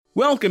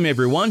Welcome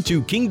everyone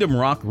to Kingdom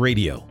Rock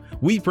Radio.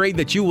 We pray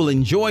that you will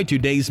enjoy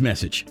today's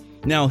message.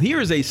 Now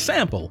here is a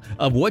sample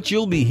of what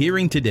you'll be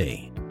hearing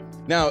today.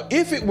 Now,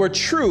 if it were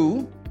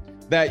true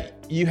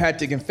that you had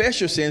to confess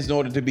your sins in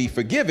order to be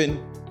forgiven,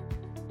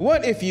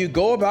 what if you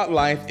go about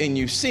life and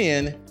you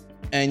sin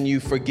and you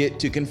forget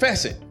to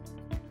confess it?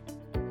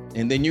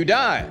 And then you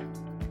die.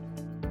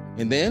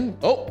 And then,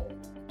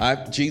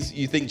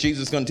 you think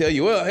Jesus is going to tell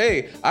you, well,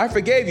 hey, I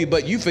forgave you,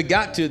 but you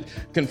forgot to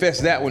confess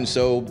that one,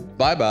 so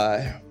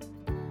bye-bye.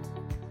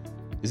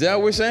 Is that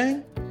what we're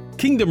saying?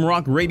 Kingdom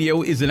Rock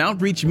Radio is an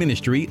outreach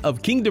ministry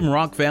of Kingdom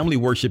Rock Family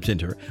Worship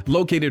Center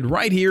located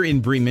right here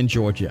in Bremen,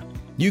 Georgia.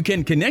 You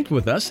can connect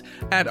with us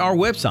at our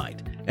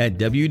website at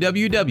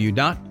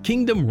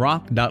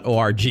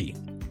www.kingdomrock.org.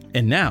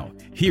 And now,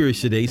 here is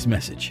today's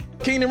message.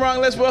 Kingdom Rock,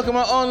 let's welcome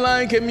our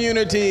online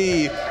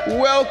community.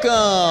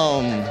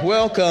 Welcome.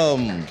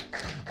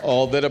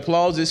 All that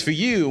applause is for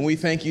you, and we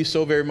thank you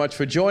so very much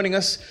for joining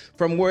us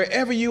from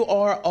wherever you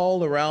are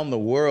all around the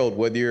world,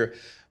 whether you're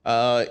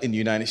in the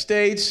United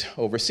States,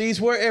 overseas,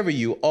 wherever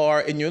you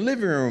are, in your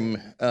living room,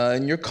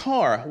 in your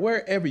car,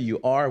 wherever you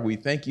are, we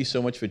thank you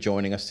so much for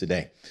joining us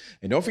today.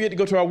 And don't forget to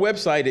go to our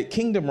website at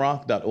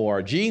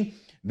kingdomrock.org.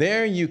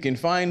 There you can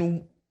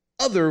find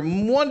other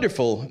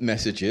wonderful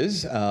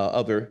messages,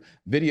 other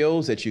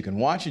videos that you can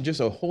watch, and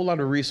just a whole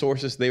lot of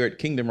resources there at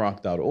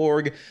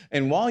kingdomrock.org.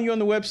 And while you're on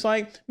the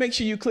website, make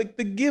sure you click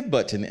the give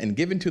button and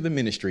give into the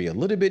ministry. A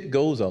little bit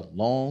goes a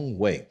long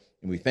way,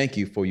 and we thank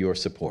you for your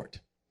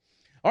support.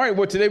 All right,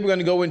 well, today we're going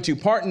to go into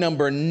part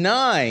number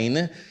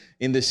 9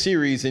 in the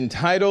series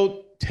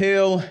entitled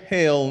Tell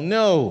Hell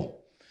No.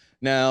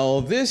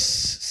 Now, this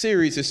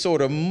series is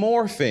sort of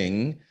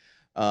morphing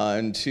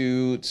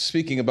into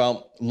speaking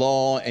about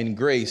law and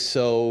grace.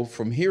 So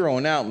from here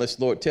on out, unless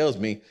the Lord tells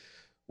me,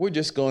 I'm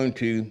not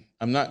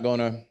going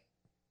to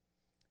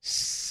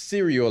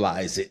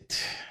serialize it.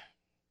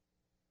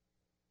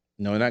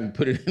 No, I'm not going to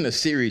put it in a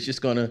series,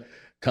 just going to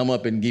come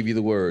up and give you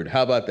the word.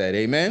 How about that?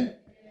 Amen?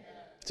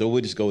 So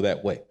we'll just go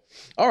that way.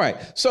 All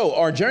right. So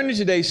our journey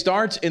today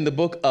starts in the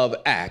book of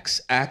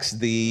Acts,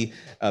 the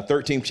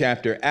 13th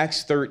chapter,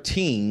 Acts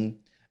 13.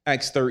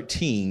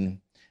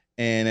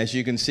 And as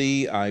you can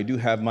see, I do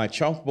have my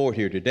chalkboard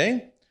here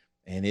today,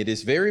 and it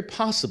is very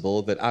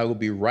possible that I will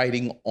be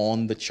writing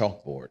on the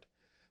chalkboard.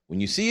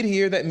 When you see it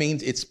here, that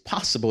means it's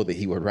possible that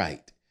he would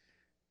write.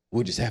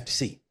 We'll just have to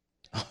see.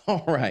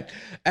 All right.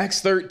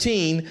 Acts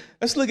 13.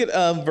 Let's look at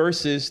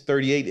verses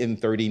 38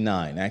 and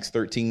 39. Acts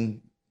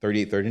 13.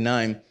 38,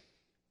 39.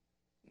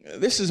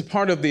 This is a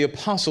part of the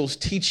apostles'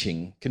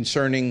 teaching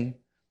concerning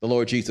the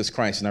Lord Jesus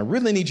Christ. And I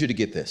really need you to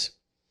get this.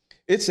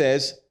 It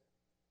says,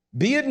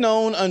 "Be it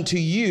known unto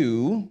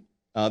you,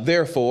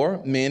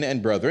 therefore, men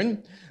and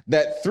brethren,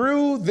 that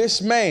through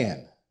this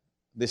man,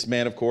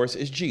 of course,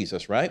 is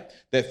Jesus, right?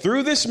 That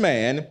through this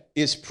man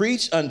is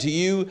preached unto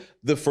you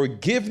the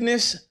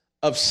forgiveness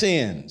of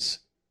sins."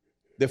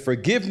 The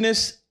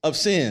forgiveness of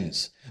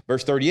sins.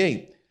 Verse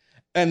 38.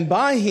 "And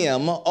by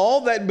him,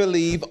 all that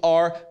believe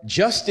are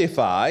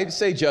justified."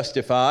 Say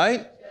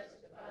justified.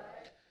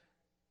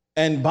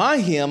 "And by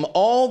him,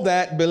 all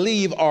that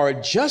believe are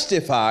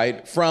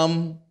justified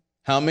from,"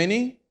 how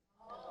many?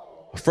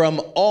 All.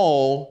 "From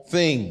all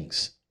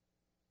things,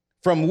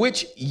 from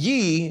which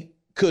ye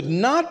could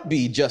not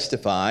be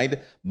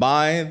justified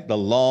by the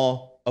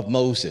law of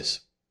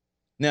Moses."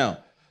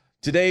 Now,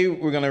 today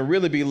we're going to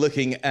really be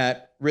looking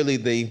at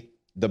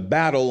the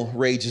battle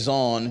rages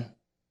on,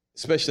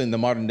 especially in the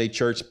modern day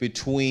church,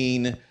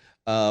 between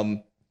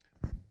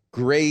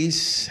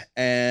grace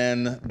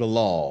and the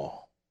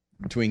law,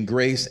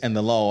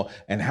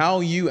 and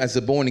how you as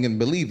a born again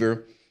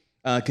believer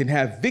can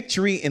have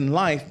victory in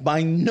life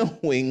by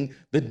knowing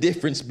the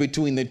difference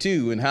between the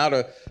two and how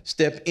to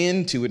step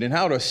into it and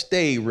how to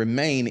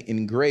remain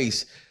in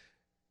grace.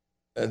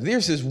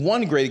 This is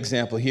one great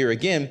example here.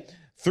 Again,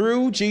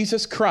 through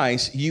Jesus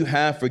Christ, you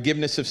have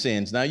forgiveness of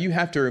sins. Now you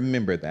have to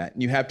remember that.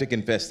 You have to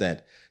confess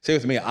that. Say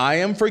with me, I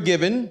am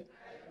forgiven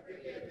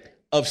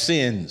of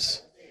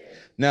sins.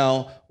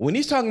 Now, when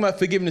he's talking about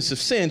forgiveness of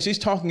sins, he's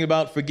talking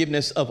about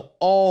forgiveness of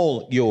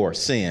all your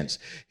sins.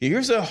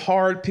 Here's a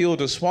hard pill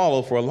to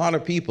swallow for a lot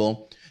of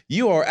people.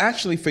 You are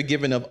actually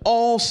forgiven of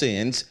all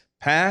sins,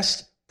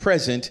 past,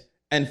 present,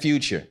 and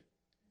future.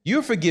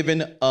 You're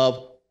forgiven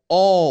of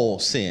all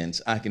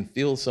sins. I can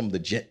feel some of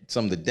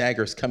the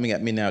daggers coming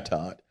at me now,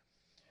 Todd.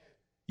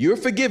 You're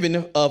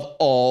forgiven of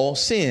all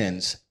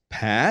sins,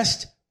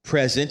 past,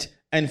 present,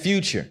 and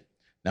future.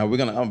 Now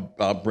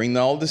I'll bring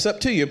all this up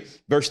to you.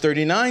 Verse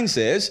 39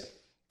 says,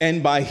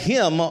 "And by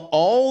him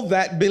all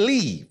that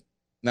believe."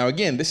 Now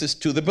again, this is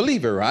to the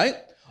believer, right?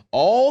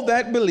 "All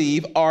that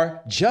believe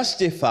are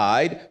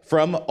justified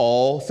from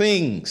all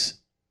things."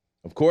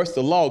 Of course,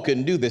 the law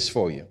couldn't do this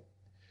for you.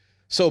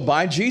 So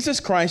by Jesus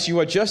Christ, you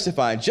are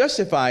justified.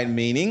 Justified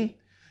meaning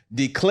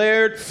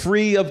declared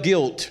free of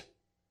guilt.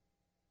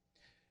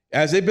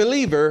 As a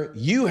believer,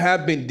 you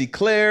have been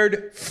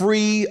declared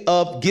free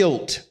of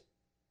guilt.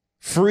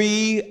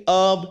 Free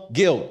of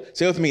guilt.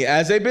 Say with me,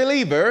 as a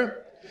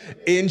believer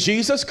in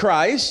Jesus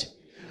Christ,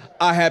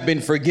 I have been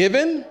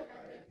forgiven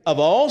of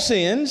all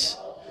sins,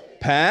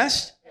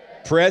 past,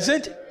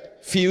 present,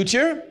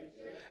 future,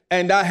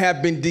 and I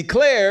have been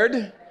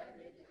declared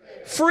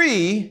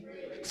free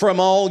from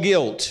all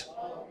guilt.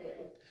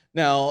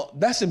 Now,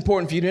 that's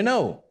important for you to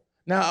know.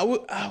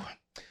 Now,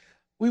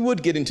 we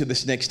would get into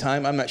this next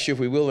time. I'm not sure if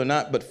we will or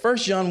not, but 1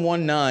 John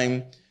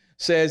 1:9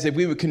 says if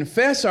we would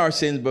confess our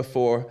sins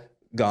before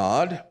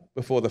God,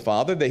 before the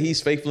Father, that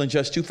he's faithful and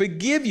just to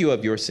forgive you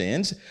of your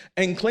sins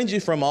and cleanse you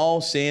from all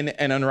sin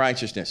and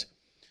unrighteousness.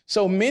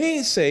 So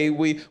many say,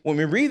 when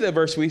we read that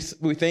verse, we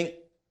think,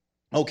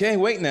 okay,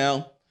 wait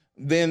now,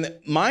 then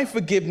my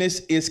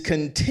forgiveness is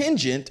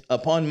contingent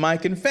upon my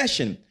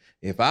confession.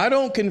 If I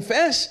don't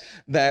confess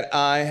that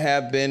I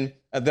have been,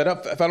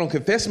 if I don't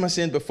confess my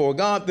sin before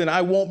God, then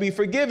I won't be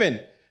forgiven.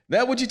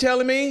 That what you're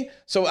telling me?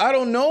 So I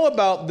don't know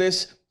about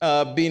this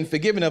being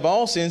forgiven of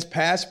all sins,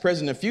 past,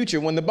 present, and future,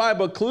 when the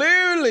Bible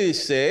clearly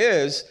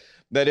says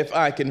that if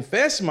I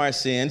confess my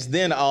sins,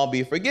 then I'll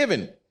be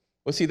forgiven.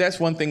 Well, see, that's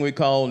one thing we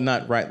call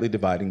not rightly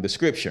dividing the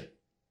scripture.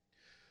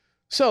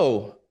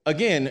 So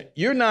again,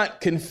 you're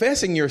not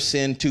confessing your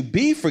sin to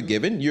be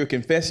forgiven. You're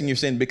confessing your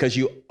sin because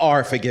you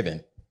are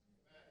forgiven.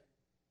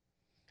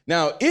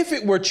 Now, if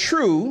it were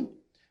true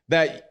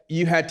that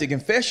you had to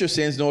confess your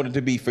sins in order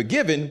to be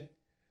forgiven,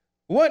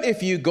 what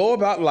if you go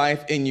about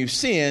life and you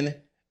sin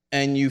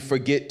and you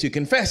forget to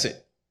confess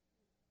it?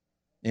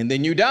 And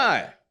then you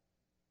die.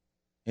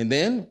 And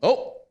then,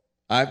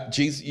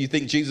 you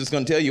think Jesus is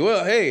going to tell you,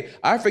 well, hey,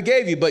 I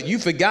forgave you, but you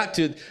forgot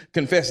to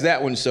confess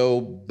that one,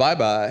 so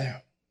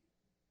bye-bye.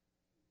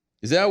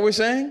 Is that what we're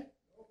saying?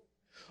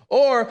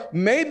 Or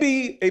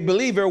maybe a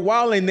believer,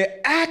 while in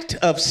the act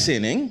of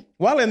sinning,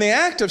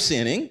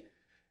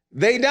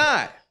 they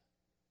die.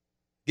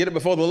 Get it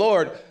before the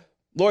Lord.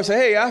 Lord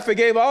say, hey, I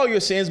forgave all your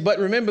sins, but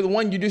remember the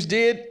one you just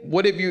did?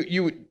 What if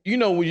you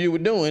know what you were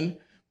doing,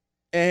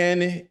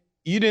 and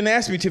you didn't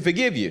ask me to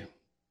forgive you?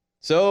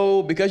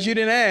 So because you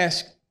didn't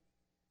ask,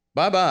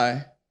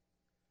 bye-bye.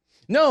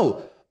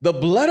 No, the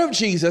blood of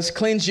Jesus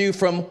cleansed you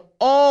from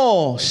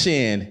all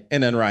sin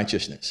and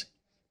unrighteousness,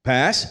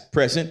 past,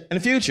 present,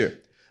 and future.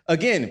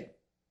 Again,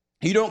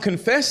 you don't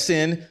confess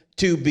sin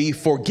to be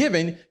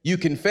forgiven. You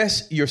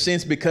confess your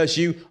sins because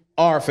you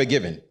are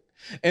forgiven.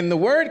 And the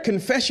word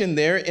confession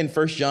there in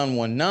 1 John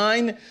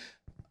 1:9,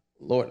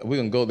 Lord, we're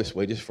going to go this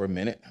way just for a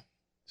minute.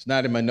 It's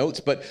not in my notes,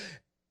 but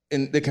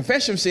in the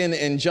confession of sin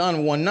in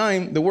John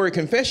 1:9, the word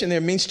confession there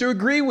means to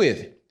agree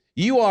with.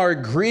 You are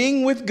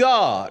agreeing with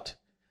God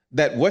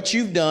that what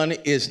you've done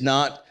is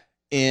not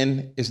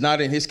in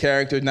his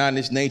character, not in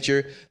his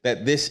nature,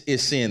 that this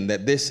is sin,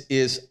 that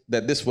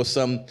this was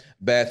some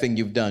bad thing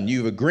you've done.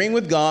 You're agreeing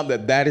with God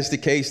that is the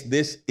case.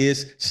 This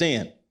is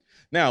sin.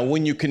 Now,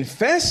 when you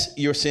confess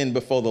your sin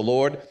before the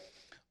Lord,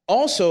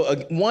 also,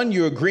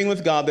 you're agreeing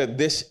with God that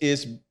this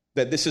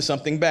is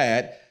something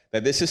bad,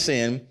 that this is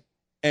sin.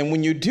 And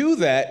when you do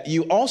that,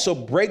 you also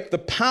break the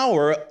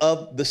power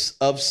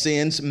of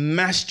sin's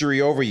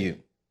mastery over you.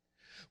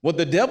 What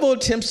the devil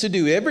attempts to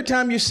do every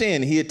time you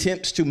sin, he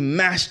attempts to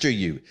master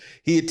you.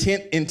 He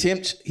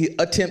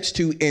attempts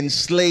to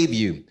enslave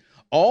you.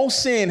 All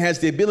sin has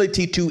the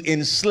ability to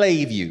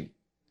enslave you.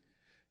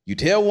 You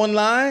tell one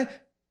lie,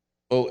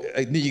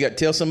 then you got to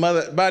tell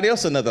somebody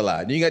else another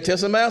lie. Then you got to tell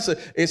somebody else.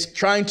 It's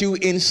trying to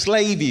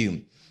enslave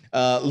you.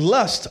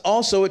 Lust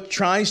also, it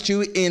tries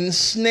to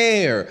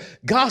ensnare.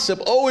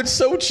 Gossip, it's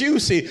so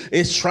juicy.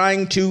 It's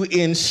trying to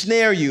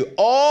ensnare you.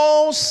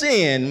 All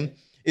sin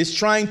is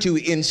trying to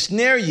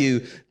ensnare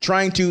you,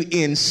 trying to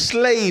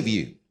enslave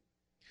you.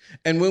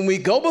 And when we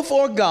go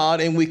before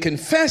God and we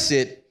confess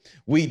it,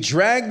 we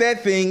drag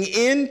that thing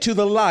into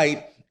the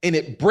light and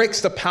it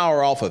breaks the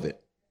power off of it.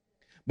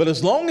 But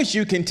as long as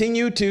you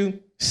continue to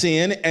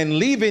sin and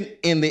leave it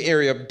in the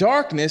area of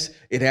darkness,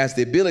 it has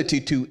the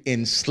ability to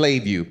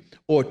enslave you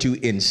or to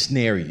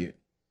ensnare you.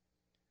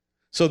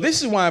 So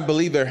this is why a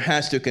believer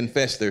has to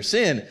confess their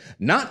sin,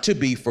 not to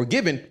be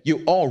forgiven.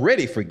 You're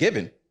already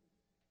forgiven.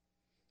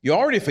 You're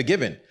already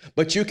forgiven,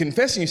 but you're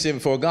confessing your sin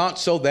before God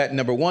so that,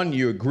 number one,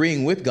 you're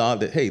agreeing with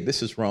God that, hey,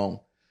 this is wrong.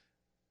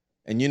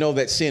 And you know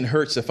that sin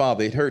hurts the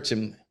Father. It hurts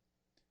him.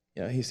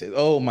 He says,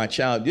 oh, my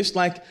child, just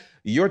like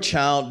your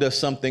child does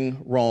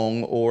something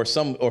wrong or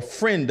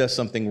friend does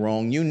something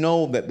wrong, you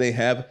know that they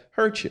have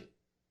hurt you.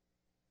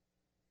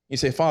 You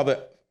say,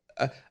 Father,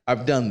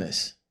 I've done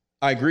this.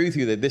 I agree with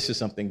you that this is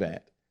something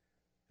bad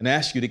and I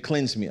ask you to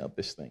cleanse me of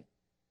this thing.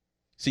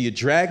 So you're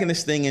dragging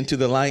this thing into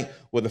the light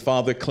where the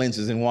Father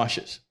cleanses and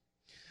washes.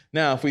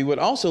 Now, if we would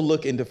also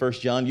look into 1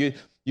 John,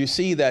 you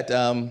see that,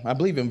 I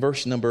believe in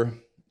verse number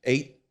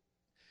 8,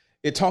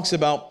 it talks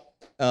about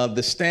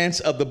the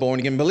stance of the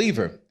born-again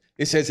believer.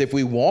 It says, if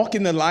we walk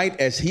in the light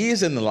as he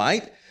is in the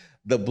light,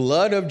 the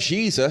blood of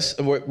Jesus,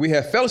 we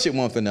have fellowship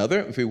one with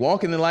another. If we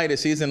walk in the light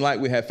as he is in the light,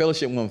 we have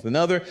fellowship one with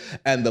another.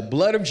 And the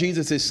blood of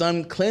Jesus, his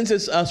son,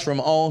 cleanses us from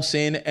all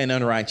sin and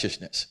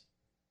unrighteousness.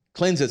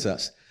 Cleanses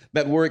us.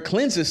 That word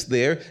cleanses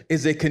there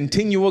is a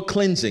continual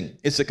cleansing.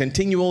 It's a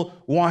continual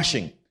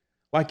washing,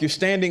 like you're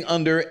standing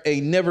under a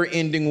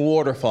never-ending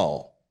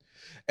waterfall.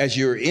 As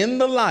you're in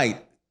the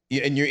light,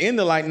 And you're in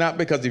the light not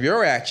because of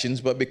your actions,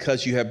 but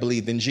because you have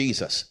believed in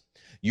Jesus.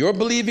 Your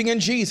believing in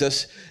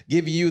Jesus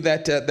give you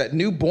that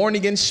new born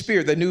again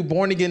spirit, that new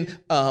born again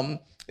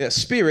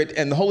spirit,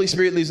 and the Holy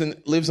Spirit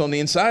lives on the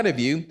inside of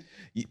you.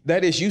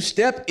 That is, you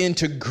step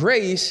into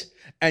grace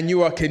and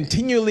you are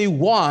continually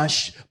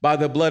washed by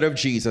the blood of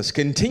Jesus,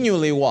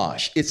 continually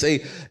washed. It's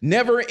a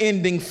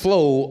never-ending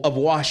flow of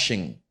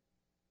washing.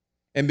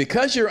 And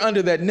because you're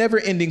under that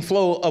never-ending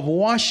flow of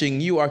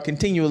washing, you are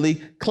continually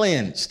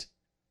cleansed.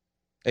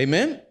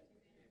 Amen?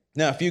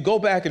 Now, if you go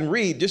back and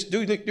read, just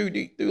do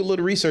a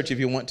little research if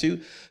you want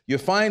to, you'll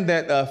find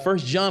that 1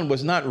 John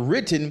was not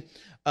written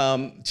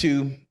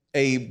to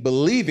a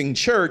believing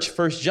church.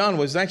 1 John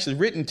was actually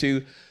written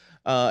to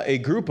a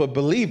group of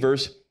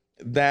believers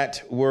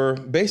that were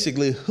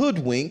basically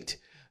hoodwinked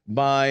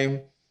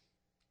by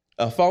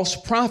false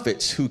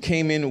prophets who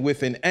came in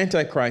with an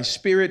antichrist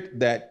spirit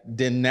that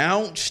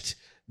denounced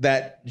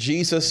that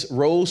Jesus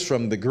rose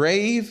from the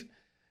grave,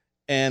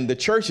 and the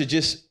church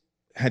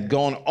had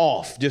gone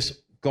off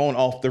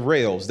the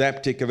rails. That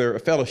particular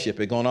fellowship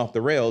had gone off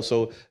the rails.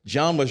 So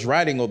John was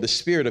writing, or the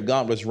Spirit of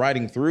God was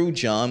writing through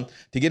John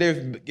to get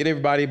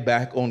everybody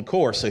back on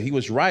course. So he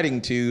was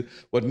writing to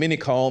what many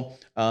call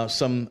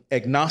some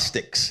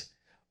agnostics,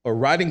 or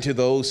writing to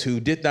those who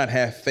did not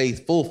have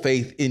full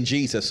faith in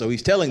Jesus. So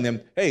he's telling them,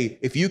 hey,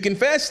 if you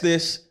confess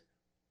this,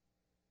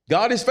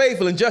 God is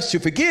faithful and just to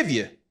forgive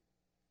you.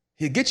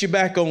 He'll get you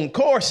back on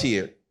course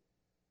here.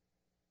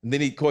 And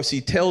then, of course,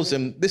 he tells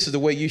them this is the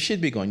way you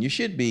should be going. You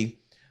should be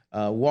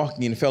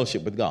walking in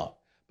fellowship with God.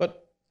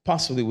 But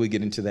possibly we'll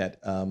get into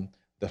that,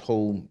 the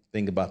whole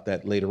thing about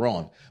that later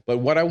on. But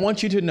what I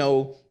want you to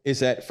know is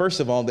that,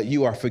 first of all, that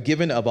you are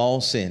forgiven of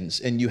all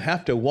sins. And you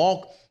have to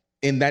walk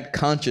in that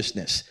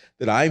consciousness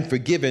that I am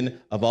forgiven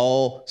of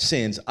all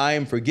sins. I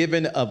am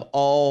forgiven of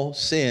all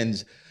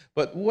sins.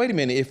 But wait a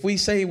minute, if we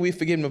say we're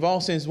forgiven of all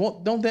sins,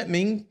 won't it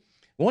mean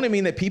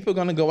that people are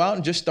going to go out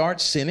and just start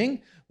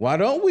sinning? Why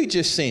don't we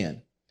just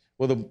sin?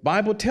 Well, the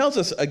Bible tells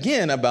us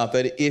again about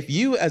that. If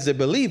you as a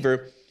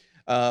believer,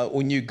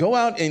 when you go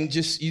out and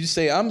you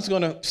say, I'm just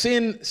going to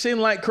sin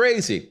like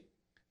crazy.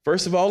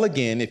 First of all,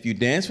 again, if you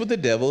dance with the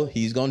devil,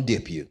 he's going to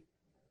dip you.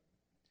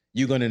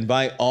 You're going to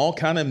invite all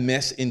kind of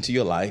mess into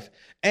your life.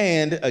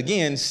 And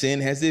again, sin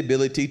has the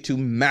ability to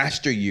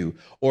master you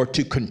or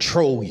to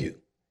control you.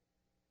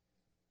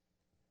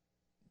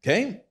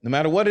 Okay, no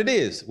matter what it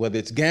is, whether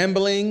it's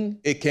gambling,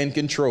 it can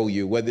control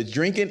you. Whether it's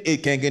drinking,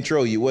 it can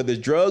control you. Whether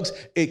it's drugs,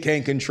 it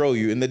can control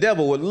you. And the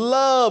devil would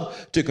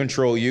love to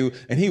control you,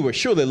 and he would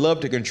surely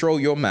love to control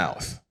your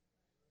mouth.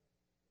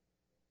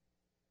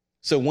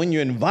 So when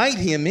you invite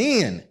him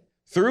in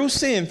through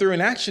sin, through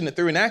an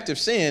act of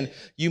sin,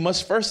 you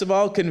must first of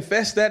all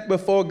confess that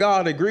before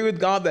God, agree with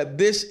God that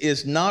this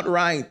is not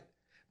right,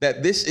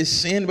 that this is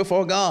sin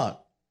before God.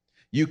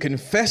 You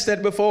confess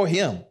that before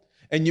him.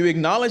 And you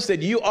acknowledge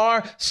that you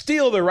are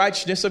still the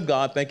righteousness of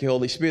God. Thank you,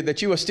 Holy Spirit,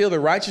 that you are still the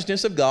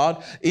righteousness of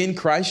God in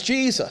Christ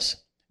Jesus.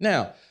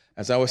 Now,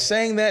 as I was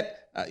saying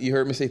that, you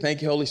heard me say,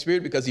 thank you, Holy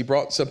Spirit, because he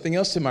brought something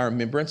else to my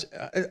remembrance.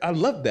 I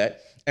love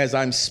that. As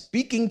I'm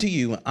speaking to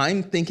you,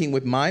 I'm thinking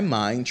with my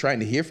mind, trying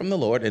to hear from the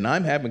Lord, and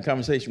I'm having a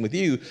conversation with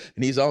you.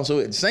 And he's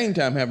also at the same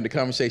time having a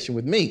conversation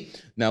with me.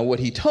 Now, what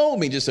he told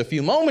me just a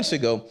few moments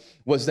ago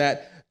was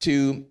that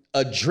to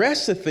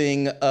address the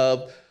thing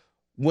of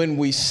when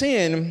we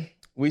sin,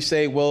 we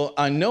say, well,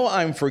 I know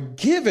I'm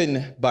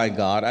forgiven by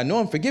God. I know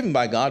I'm forgiven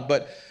by God,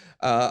 but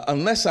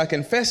unless I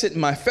confess it,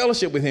 my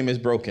fellowship with him is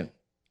broken.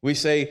 We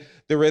say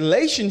the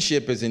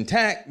relationship is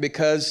intact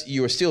because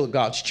you are still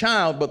God's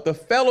child, but the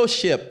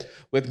fellowship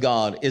with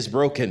God is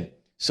broken.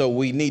 So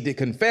we need to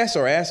confess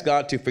or ask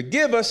God to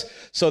forgive us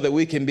so that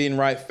we can be in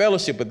right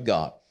fellowship with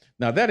God.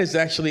 Now, that is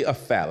actually a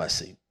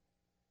fallacy.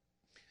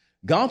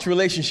 God's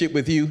relationship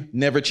with you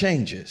never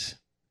changes,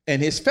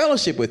 and his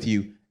fellowship with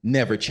you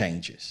never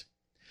changes.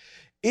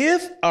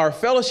 If our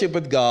fellowship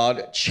with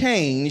God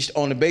changed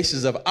on the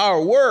basis of our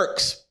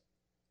works,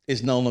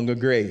 it's no longer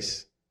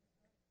grace,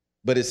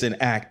 but it's an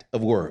act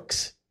of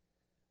works.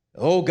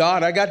 Oh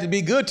God, I got to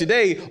be good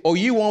today, or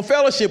you won't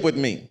fellowship with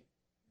me.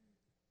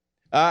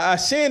 I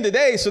sinned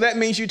today, so that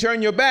means you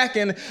turn your back,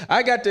 and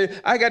I got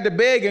to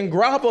beg and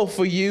grovel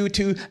for you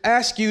to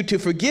ask you to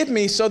forgive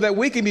me so that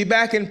we can be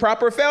back in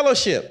proper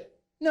fellowship.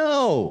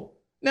 No.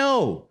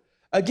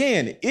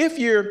 Again, if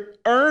you're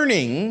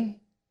earning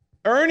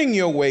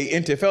your way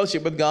into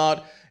fellowship with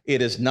God,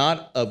 it is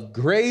not of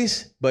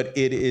grace, but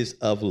it is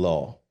of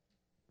law.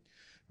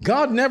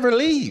 God never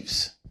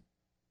leaves.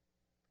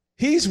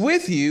 He's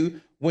with you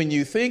when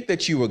you think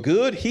that you were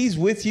good. He's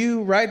with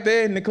you right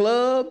there in the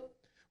club.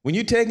 When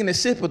you're taking a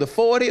sip of the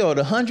 40 or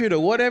the 100 or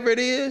whatever it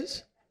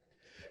is,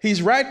 he's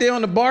right there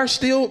on the bar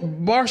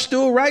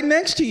stool right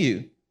next to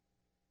you.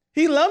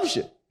 He loves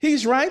you.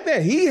 He's right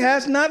there. He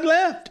has not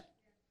left.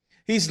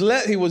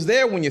 He was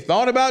there when you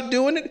thought about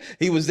doing it.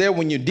 He was there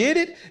when you did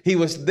it. He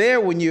was there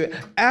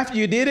after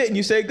you did it and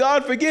you say,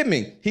 God, forgive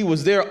me. He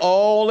was there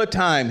all the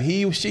time.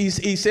 He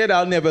said,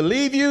 I'll never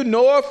leave you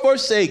nor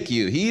forsake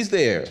you. He's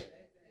there.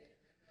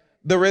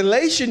 the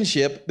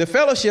relationship, the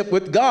fellowship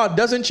with God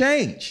doesn't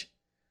change.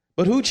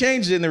 But who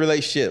changes in the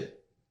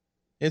relationship?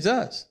 It's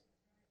us.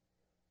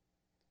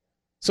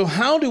 So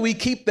how do we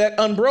keep that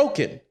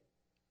unbroken?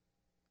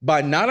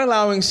 By not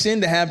allowing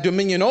sin to have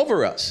dominion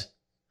over us.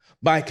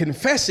 By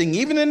confessing,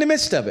 even in the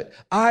midst of it,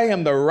 I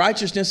am the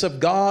righteousness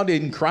of God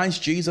in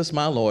Christ Jesus,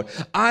 my Lord.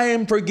 I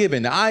am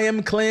forgiven. I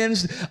am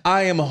cleansed.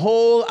 I am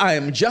whole. I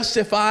am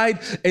justified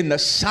in the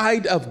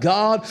sight of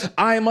God.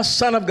 I am a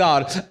son of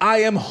God. I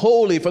am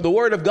holy. For the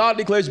word of God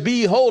declares,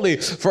 be holy,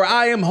 for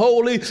I am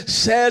holy,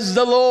 says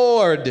the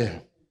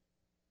Lord.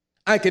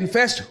 I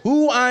confess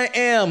who I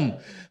am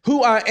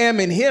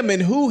in him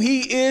and who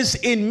he is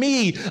in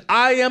me.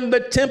 I am the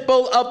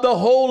temple of the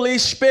Holy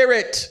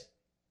Spirit.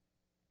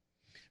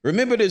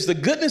 Remember, it is the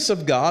goodness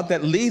of God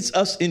that leads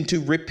us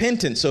into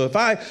repentance. So if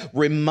I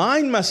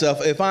remind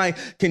myself, if I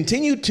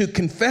continue to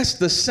confess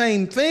the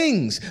same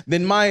things,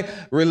 then my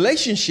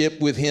relationship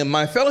with him,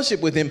 my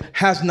fellowship with him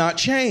has not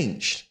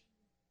changed.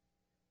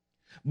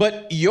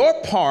 But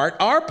your part,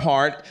 our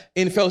part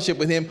in fellowship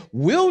with him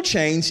will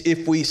change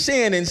if we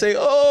sin and say,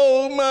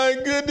 oh my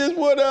goodness,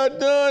 what I've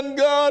done,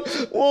 God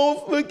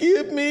won't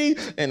forgive me.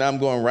 And I'm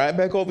going right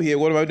back over here.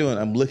 What am I doing?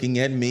 I'm looking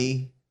at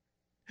me.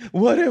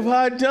 What have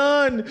I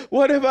done?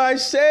 What have I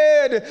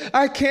said?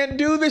 I can't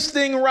do this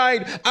thing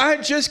right. I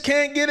just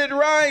can't get it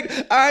right.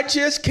 I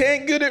just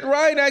can't get it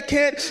right. I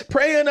can't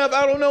pray enough.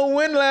 I don't know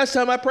when the last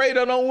time I prayed.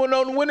 I don't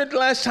know when the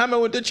last time I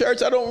went to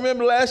church. I don't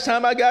remember the last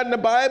time I got in the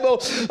Bible.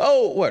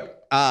 Oh, what?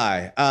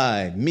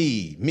 I,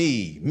 me,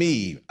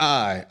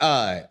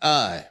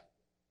 I.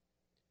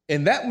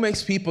 And that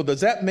makes people,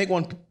 does that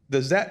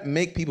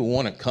make people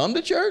want to come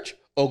to church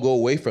or go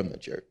away from the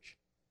church?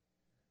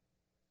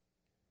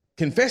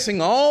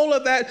 Confessing all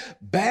of that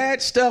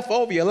bad stuff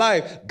over your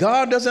life.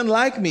 God doesn't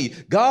like me.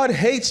 God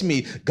hates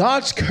me.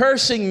 God's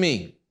cursing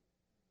me.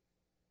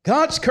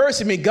 God's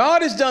cursing me.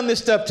 God has done this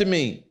stuff to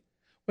me.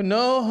 But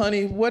no, honey,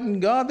 it wasn't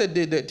God that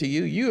did that to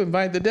you. You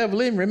invited the devil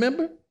in,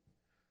 remember?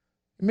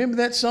 Remember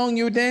that song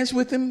you danced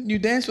with him? You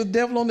danced with the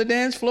devil on the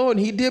dance floor and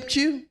he dipped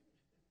you?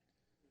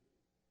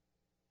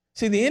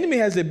 See, the enemy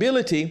has the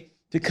ability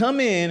to come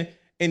in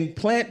and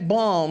plant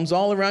bombs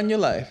all around your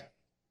life.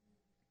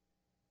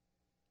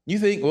 You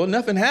think, well,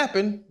 nothing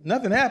happened,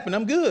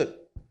 I'm good.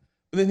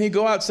 But then he'll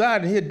go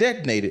outside and he'll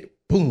detonate it,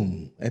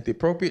 boom, at the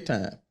appropriate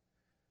time.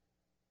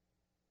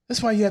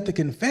 That's why you have to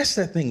confess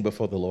that thing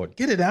before the Lord.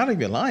 Get it out of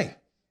your life.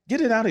 Get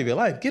it out of your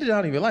life. Get it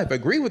out of your life.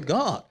 Agree with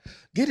God.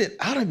 Get it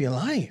out of your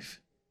life.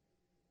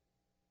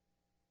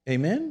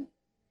 Amen?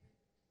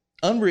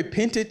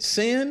 Unrepented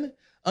sin,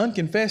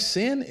 unconfessed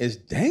sin is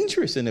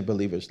dangerous in a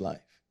believer's life.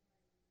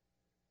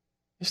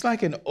 It's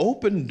like an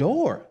open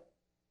door.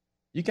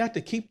 You got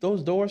to keep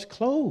those doors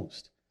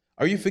closed.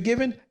 Are you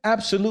forgiven?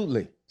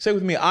 Absolutely. Say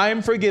with me, I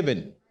am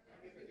forgiven.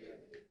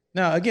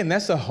 Now, again,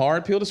 that's a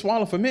hard pill to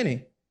swallow for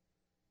many.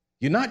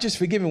 You're not just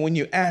forgiven when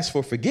you ask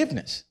for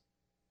forgiveness.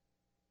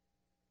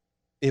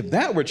 If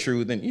that were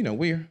true, then,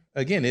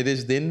 it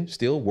is then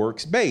still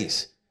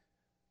works-based.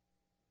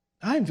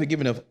 I am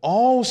forgiven of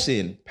all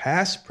sin,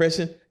 past,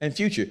 present, and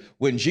future.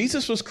 When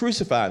Jesus was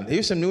crucified,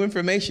 here's some new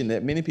information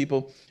that many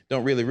people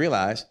don't really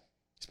realize,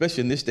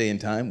 especially in this day and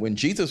time. When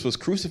Jesus was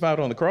crucified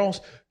on the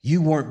cross,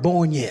 you weren't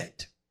born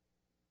yet.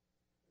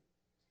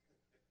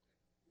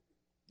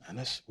 And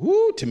that's,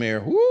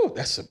 Tamara,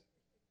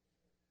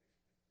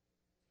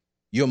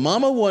 your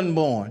mama wasn't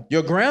born.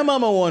 Your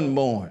grandmama wasn't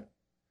born.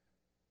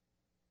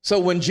 So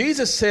when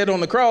Jesus said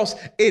on the cross,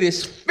 it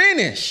is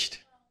finished.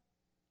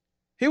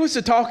 He was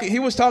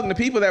talking to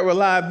people that were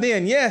alive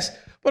then, yes,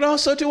 but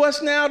also to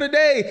us now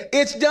today.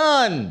 It's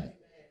done.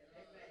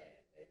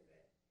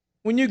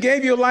 When you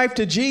gave your life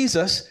to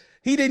Jesus,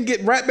 he didn't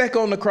get right back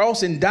on the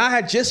cross and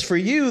die just for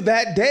you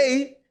that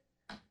day.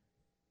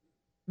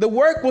 The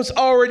work was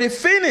already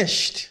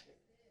finished.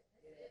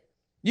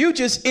 You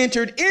just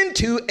entered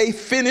into a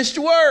finished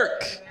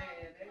work.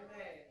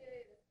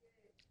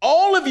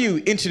 All of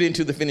you entered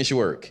into the finished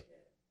work.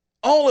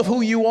 All of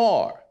who you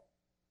are.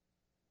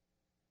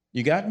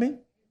 You got me?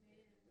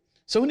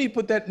 So we need to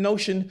put that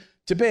notion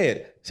to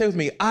bed. Say with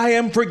me, I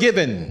am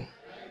forgiven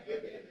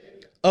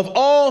of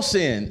all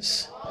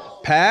sins,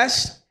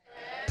 past,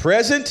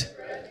 present,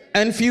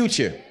 and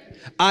future.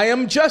 I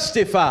am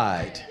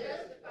justified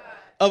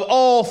of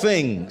all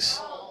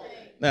things.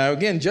 Now,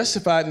 again,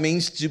 justified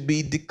means to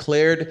be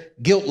declared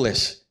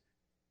guiltless,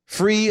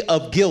 free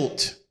of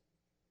guilt.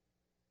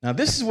 Now,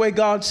 this is the way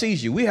God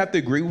sees you. We have to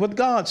agree with what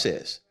God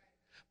says.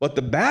 But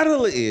the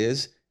battle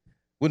is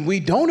when we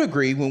don't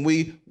agree, when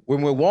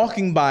we're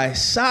walking by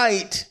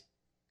sight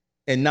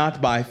and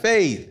not by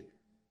faith.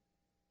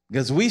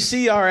 Because we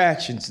see our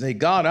actions and say,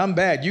 God, I'm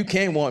bad. You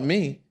can't want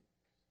me.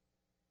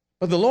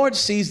 But the Lord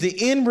sees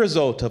the end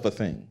result of a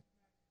thing.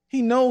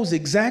 He knows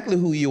exactly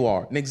who you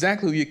are and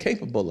exactly who you're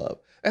capable of.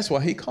 That's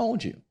why he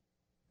called you.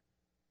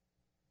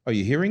 Are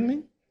you hearing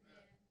me?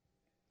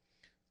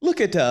 Look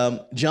at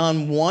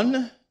John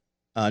 1,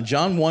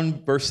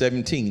 verse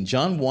 17.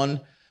 John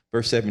 1,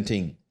 verse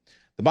 17.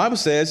 The Bible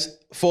says,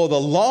 for the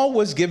law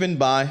was given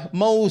by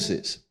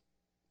Moses,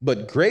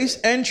 but grace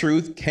and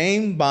truth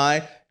came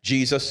by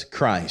Jesus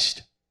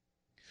Christ.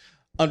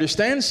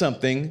 Understand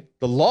something.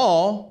 The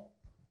law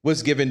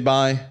was given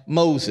by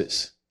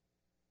Moses.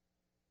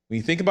 When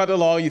you think about the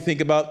law, you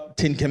think about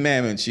 10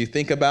 Commandments. You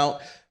think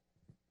about,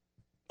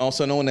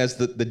 also known as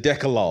the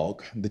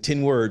Decalogue, the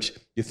 10 words.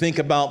 You think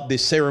about the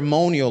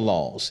ceremonial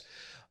laws.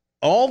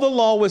 All the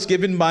law was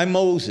given by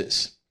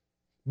Moses,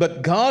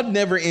 but God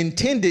never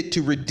intended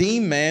to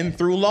redeem man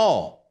through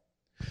law.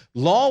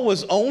 Law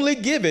was only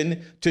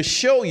given to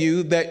show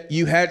you that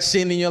you had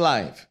sin in your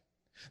life.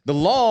 The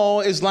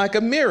law is like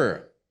a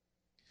mirror.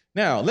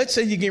 Now, let's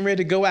say you're getting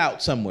ready to go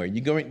out somewhere.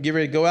 Get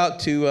ready to go out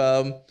to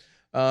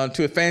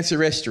a fancy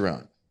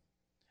restaurant,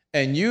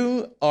 and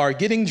you are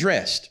getting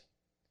dressed,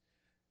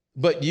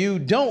 but you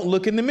don't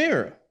look in the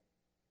mirror.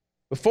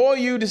 Before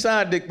you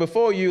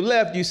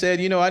left, you said,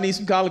 I need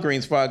some collard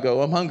greens before I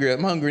go. I'm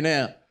hungry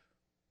now.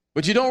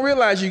 But you don't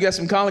realize you got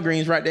some collard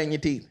greens right there in your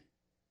teeth.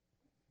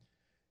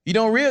 You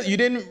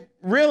didn't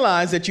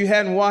realize that you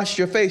hadn't washed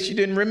your face. You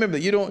didn't remember.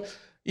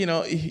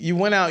 You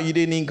went out, you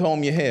didn't even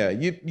comb your hair.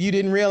 You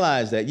didn't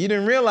realize that. You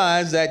didn't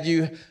realize that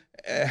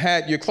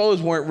your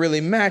clothes weren't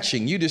really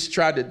matching. You just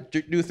tried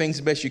to do things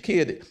the best you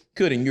could,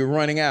 and you're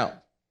running out.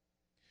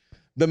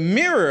 The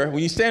mirror,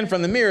 when you stand in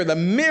front of the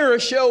mirror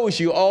shows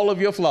you all of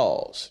your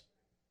flaws.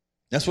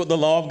 That's what the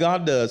law of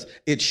God does.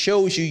 It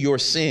shows you your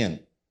sin.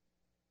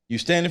 You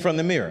stand in front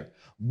of the mirror.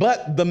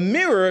 But the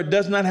mirror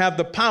does not have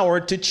the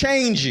power to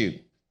change you.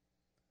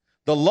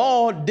 The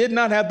law did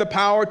not have the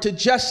power to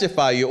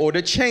justify you or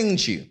to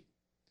change you.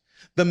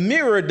 The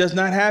mirror does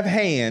not have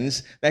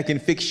hands that can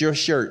fix your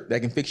shirt,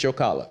 that can fix your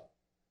collar.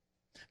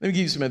 Let me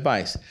give you some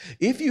advice.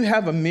 If you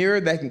have a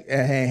mirror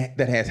that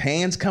has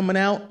hands coming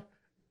out,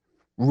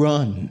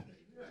 run.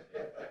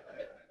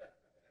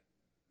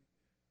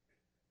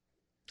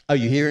 Are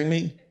you hearing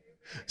me?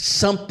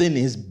 Something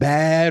is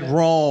bad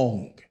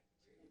wrong.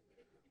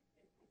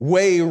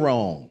 Way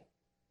wrong.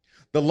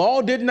 The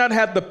law did not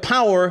have the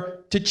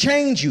power to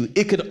change you.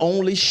 It could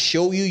only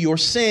show you your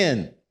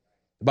sin.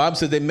 The Bible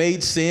says they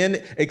made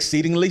sin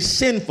exceedingly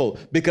sinful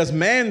because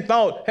man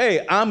thought,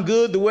 hey, I'm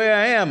good the way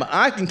I am.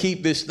 I can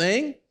keep this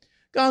thing.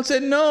 God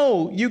said,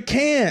 no, you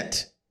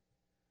can't.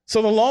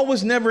 So the law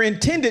was never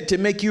intended to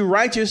make you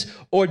righteous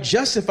or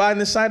justified in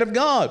the sight of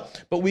God.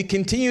 But we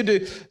continue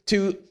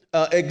to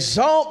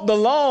exalt the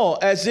law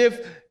as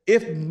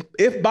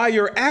if by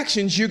your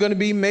actions you're going to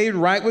be made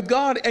right with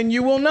God, and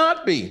you will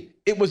not be.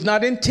 It was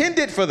not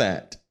intended for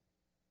that.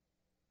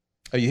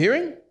 Are you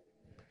hearing?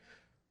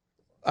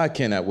 I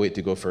cannot wait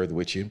to go further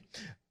with you.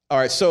 All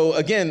right. So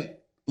again,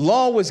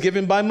 law was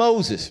given by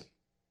Moses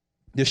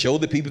to show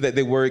the people that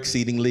they were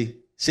exceedingly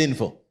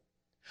sinful.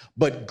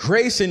 But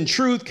grace and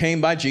truth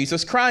came by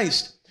Jesus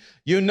Christ.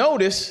 You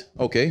notice,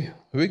 okay, here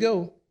we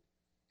go.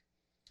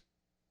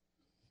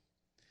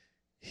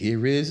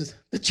 Here is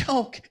the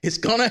joke. It's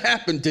going to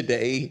happen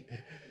today.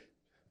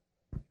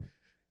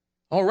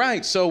 All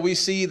right. So we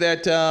see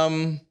that,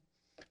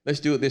 let's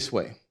do it this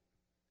way.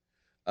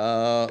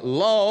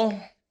 Law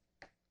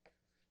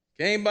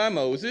came by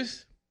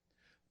Moses,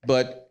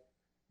 but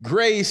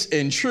grace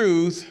and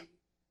truth,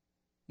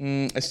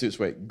 let's do it this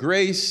way.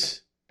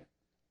 Grace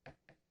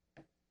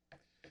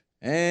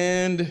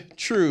and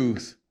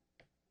truth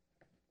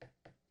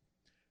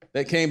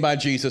that came by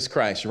Jesus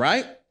Christ,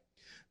 right?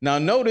 Now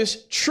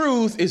notice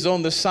truth is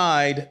on the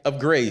side of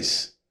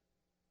grace.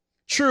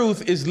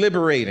 Truth is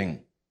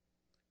liberating.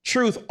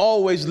 Truth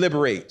always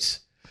liberates.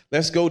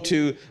 Let's go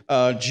to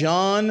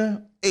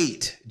John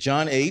 8.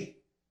 John 8.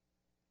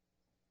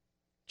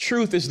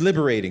 Truth is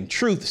liberating.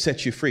 Truth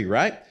sets you free,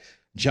 right?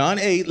 John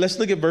 8, let's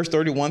look at verse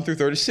 31 through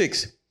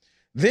 36.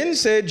 Then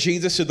said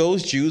Jesus to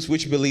those Jews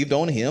which believed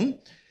on him,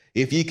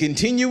 if ye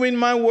continue in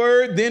my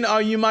word, then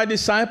are you my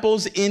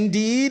disciples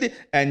indeed,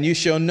 and you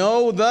shall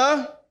know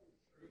the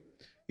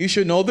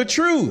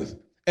truth.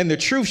 And the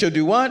truth shall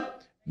do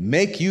what?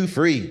 Make you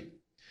free.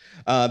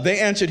 They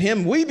answered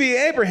him, we be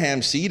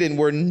Abraham's seed, and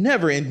were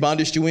never in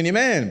bondage to any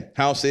man.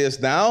 How sayest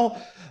thou,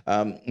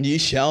 ye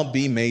shall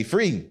be made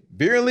free?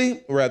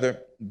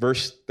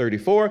 Verse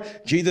 34,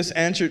 Jesus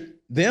answered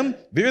them,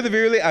 verily,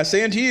 verily, I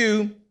say unto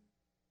you,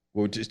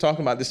 we were just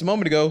talking about this a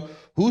moment ago,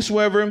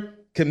 whosoever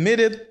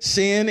committeth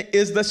sin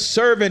is the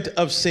servant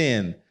of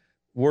sin.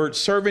 Word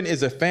servant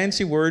is a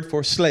fancy word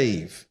for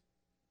slave.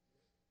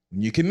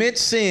 When you commit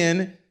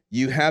sin,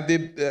 you have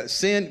the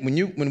sin.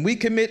 When we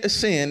commit a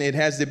sin, it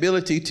has the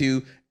ability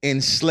to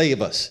enslave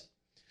us.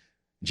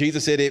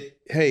 Jesus said,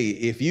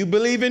 if you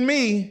believe in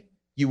me,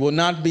 you will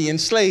not be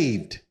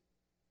enslaved.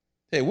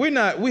 Hey, we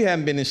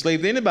haven't been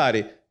enslaved to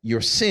anybody.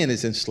 Your sin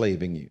is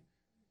enslaving you.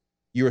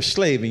 You're a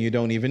slave and you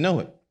don't even know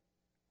it.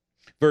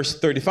 Verse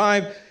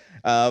 35,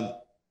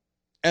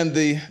 and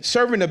the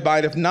servant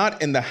abideth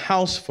not in the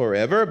house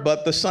forever,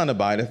 but the Son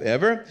abideth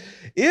ever.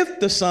 If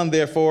the Son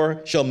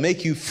therefore shall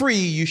make you free,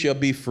 you shall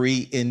be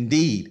free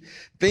indeed.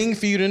 Thing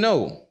for you to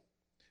know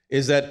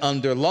is that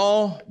under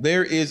law,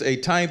 there is a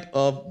type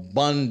of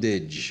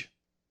bondage.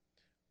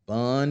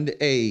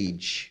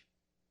 Bondage.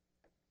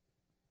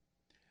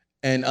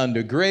 And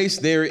under grace,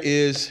 there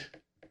is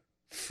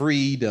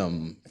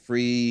freedom.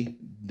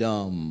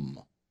 Freedom.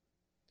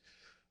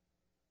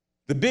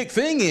 The big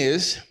thing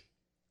is,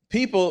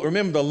 people,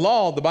 remember the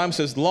law, the Bible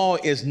says law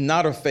is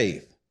not of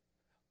faith,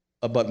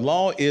 but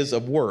law is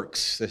of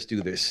works. Let's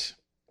do this.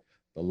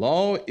 The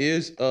law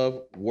is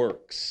of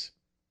works,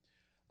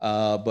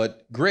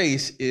 but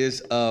grace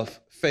is of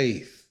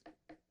faith.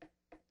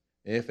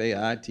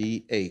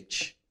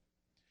 Faith.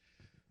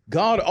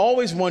 God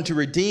always wanted to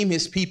redeem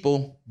his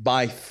people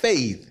by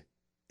faith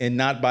and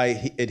not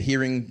by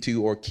adhering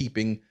to or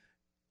keeping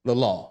the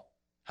law.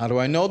 How do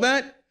I know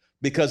that?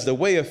 Because the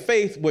way of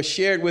faith was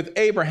shared with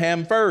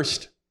Abraham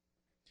first.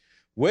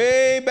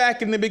 Way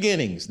back in the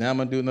beginnings. Now I'm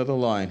going to do another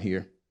line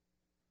here.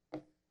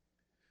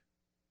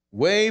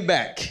 Way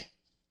back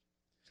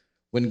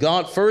when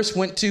God first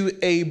went to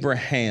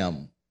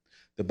Abraham,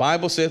 the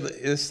Bible says,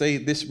 let's say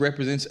this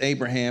represents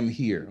Abraham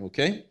here,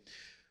 okay?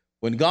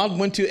 When God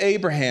went to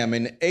Abraham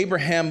and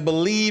Abraham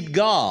believed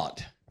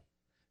God,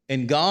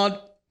 and God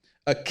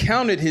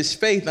accounted his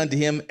faith unto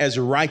him as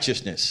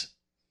righteousness.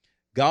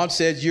 God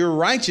says, you're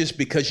righteous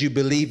because you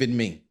believe in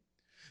me.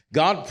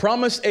 God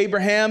promised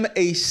Abraham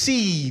a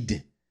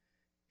seed.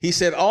 He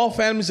said, all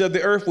families of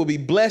the earth will be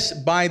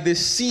blessed by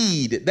this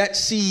seed. That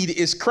seed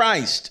is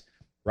Christ,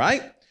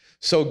 right?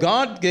 So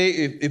God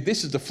gave, if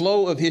this is the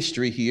flow of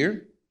history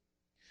here,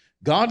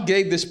 God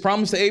gave this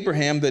promise to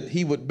Abraham that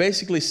he would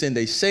basically send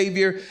a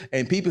savior,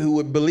 and people who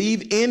would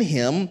believe in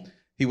him,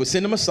 he would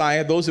send a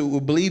Messiah. Those who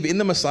would believe in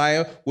the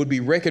Messiah would be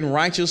reckoned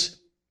righteous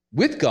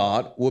with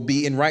God, will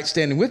be in right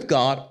standing with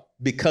God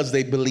because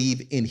they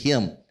believe in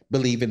him,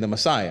 believe in the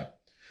Messiah.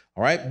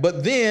 All right.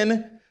 But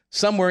then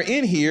somewhere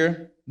in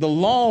here, the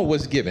law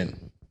was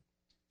given.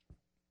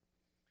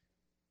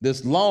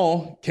 This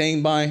law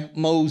came by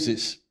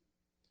Moses.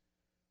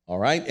 All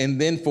right. And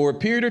then for a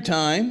period of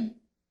time,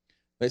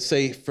 let's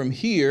say from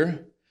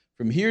here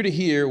to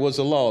here was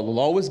the law. The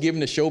law was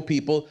given to show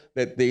people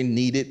that they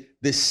needed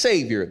this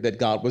savior that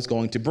God was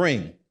going to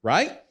bring,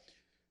 right?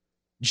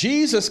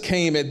 Jesus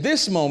came at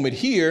this moment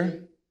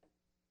here.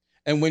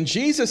 And when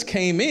Jesus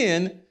came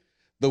in,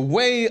 the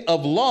way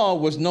of law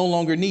was no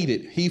longer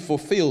needed. He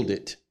fulfilled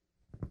it.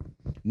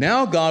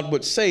 Now God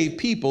would save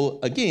people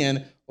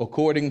again,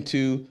 according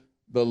to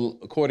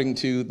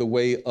the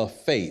way of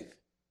faith.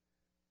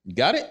 You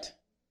got it?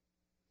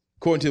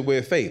 According to the way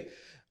of faith.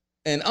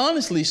 And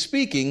honestly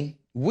speaking,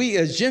 we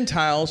as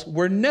Gentiles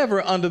were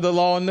never under the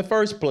law in the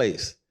first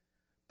place.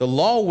 The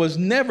law was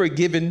never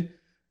given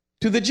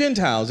to the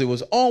Gentiles. It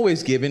was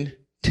always given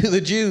to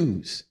the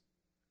Jews.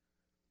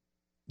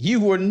 You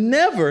were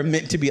never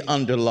meant to be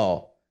under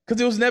law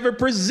because it was never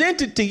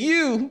presented to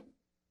you.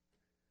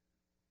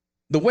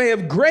 The way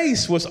of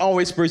grace was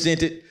always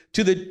presented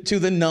to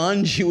the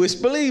non-Jewish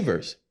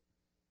believers.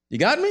 You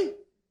got me?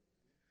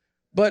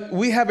 But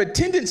we have a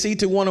tendency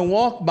to want to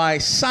walk by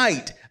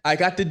sight. I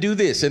got to do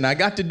this and I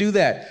got to do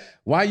that.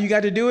 Why you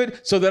got to do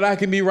it? So that I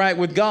can be right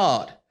with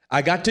God.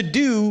 I got to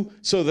do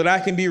so that I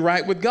can be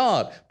right with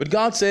God. But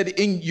God said,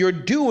 in your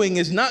doing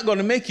is not going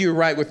to make you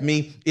right with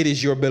me. It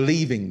is your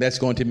believing that's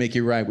going to make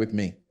you right with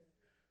me.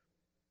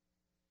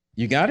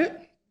 You got it?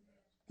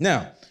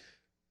 Now,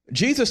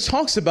 Jesus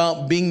talks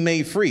about being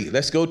made free.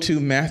 Let's go to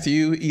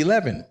Matthew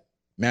 11.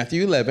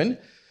 Matthew 11,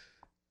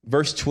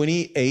 verse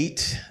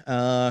 28,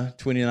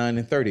 29,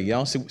 and 30.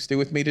 Y'all stay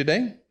with me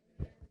today?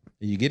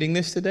 Are you getting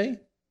this today?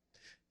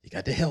 You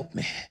got to help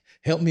me.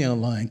 Help me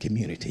online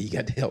community. You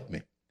got to help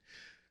me.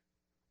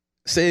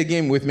 Say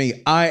again with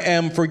me. I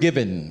am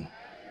forgiven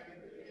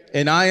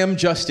and I am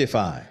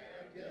justified.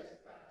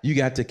 You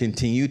got to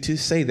continue to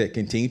say that,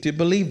 continue to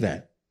believe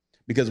that.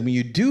 Because when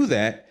you do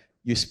that,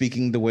 you're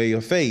speaking the way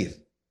of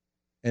faith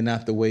and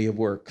not the way of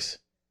works.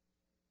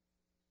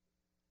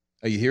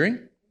 Are you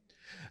hearing?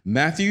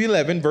 Matthew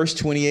 11, verse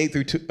 28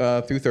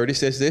 through 30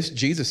 says this.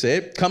 Jesus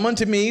said, come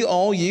unto me,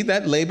 all ye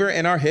that labor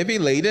and are heavy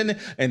laden,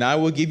 and I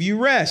will give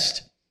you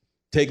rest.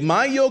 Take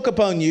my yoke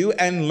upon you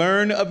and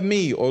learn of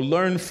me, or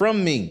learn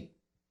from me.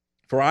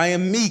 For I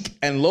am meek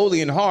and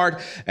lowly in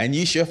heart, and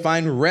ye shall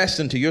find rest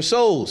unto your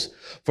souls.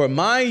 For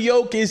my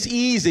yoke is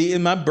easy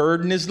and my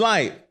burden is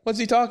light. What's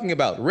he talking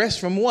about? Rest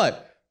from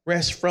what?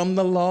 Rest from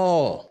the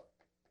law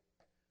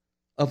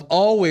of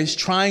always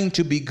trying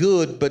to be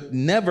good, but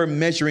never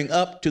measuring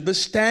up to the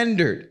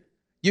standard.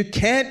 You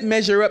can't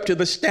measure up to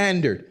the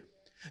standard.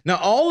 Now,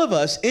 all of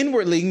us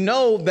inwardly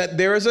know that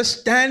there is a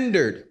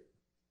standard.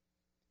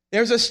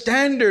 There's a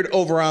standard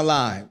over our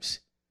lives.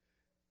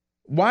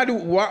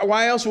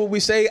 Why else would we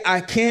say, I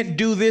can't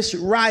do this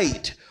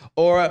right?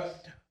 Or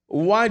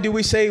why do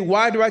we say,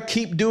 why do I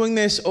keep doing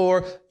this?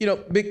 Or,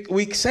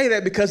 we say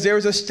that because there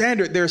is a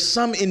standard. There's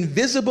some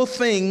invisible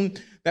thing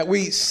that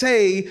we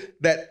say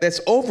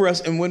that's over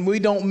us. And when we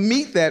don't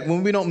meet that,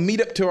 when we don't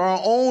meet up to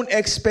our own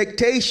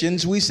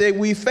expectations, we say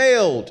we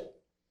failed.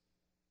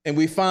 And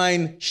we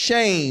find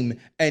shame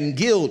and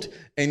guilt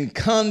and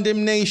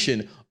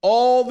condemnation,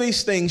 all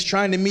these things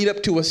trying to meet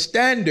up to a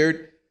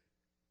standard.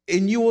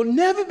 And you will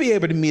never be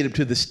able to meet up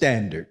to the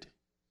standard.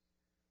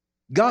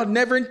 God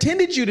never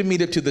intended you to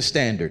meet up to the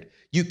standard.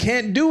 You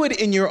can't do it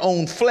in your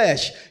own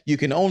flesh. You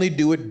can only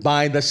do it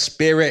by the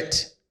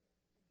Spirit.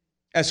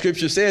 As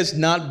scripture says,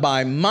 not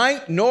by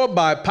might nor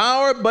by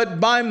power, but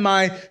by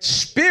my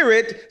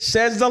Spirit,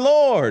 says the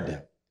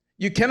Lord.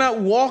 You cannot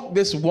walk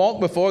this walk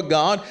before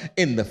God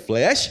in the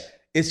flesh.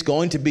 It's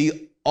going to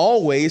be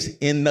always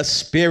in the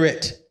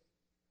Spirit.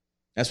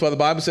 That's why the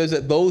Bible says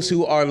that those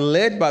who are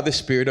led by the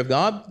Spirit of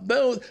God,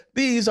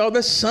 these are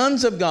the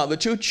sons of God, the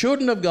true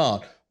children of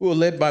God who are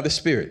led by the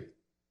Spirit.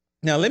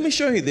 Now, let me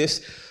show you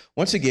this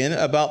once again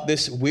about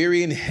this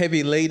weary and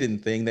heavy laden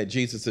thing that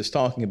Jesus is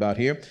talking about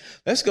here.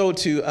 Let's go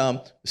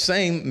to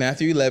same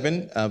Matthew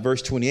 11,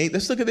 verse 28.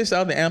 Let's look at this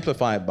out of the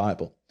Amplified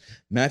Bible.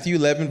 Matthew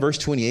 11, verse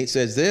 28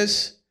 says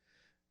this.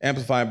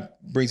 Amplified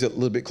brings it a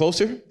little bit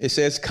closer. It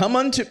says,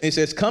 come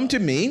to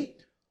me,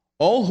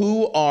 all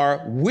who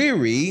are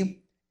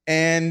weary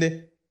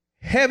and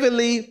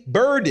heavily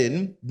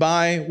burdened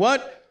by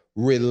what?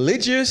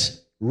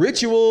 Religious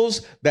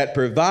rituals that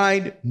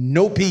provide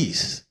no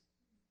peace.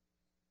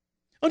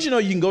 Don't you know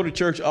you can go to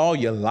church all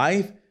your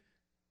life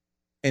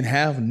and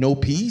have no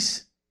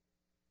peace?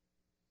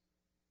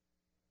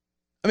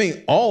 I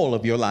mean, all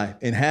of your life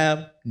and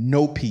have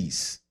no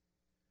peace,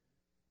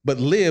 but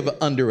live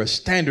under a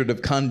standard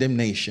of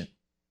condemnation.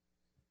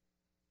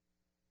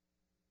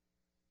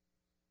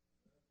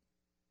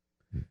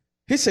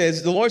 He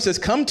says, the Lord says,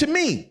 come to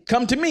me,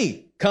 come to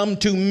me, come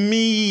to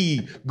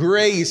me,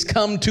 grace,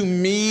 come to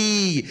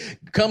me,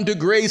 come to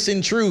grace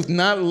and truth,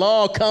 not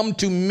law, come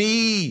to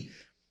me.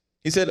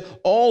 He said,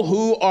 all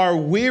who are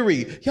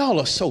weary, y'all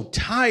are so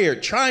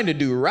tired trying to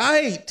do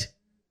right.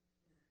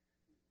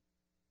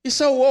 You're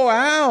so wore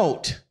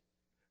out.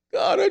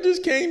 God, I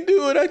just can't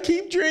do it. I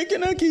keep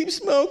drinking. I keep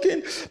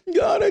smoking.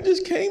 God, I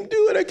just can't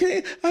do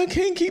it. I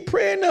can't keep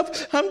praying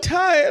enough. I'm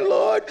tired,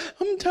 Lord.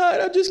 I'm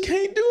tired. I just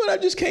can't do it. I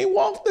just can't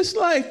walk this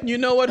life. You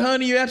know what,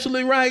 honey? You're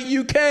absolutely right.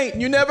 You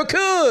can't. You never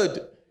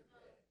could.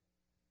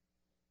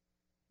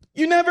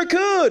 You never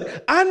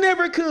could. I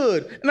never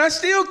could. And I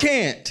still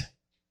can't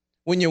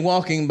when you're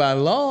walking by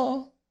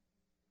law.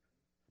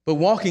 But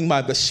walking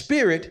by the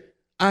Spirit,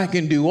 I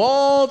can do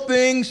all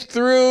things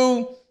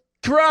through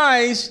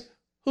Christ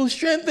who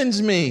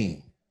strengthens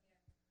me.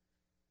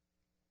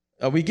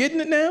 Are we getting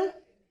it now?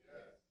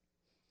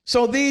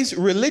 So these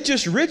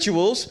religious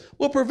rituals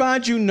will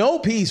provide you no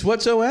peace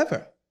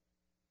whatsoever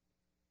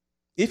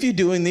if you're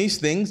doing these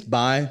things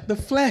by the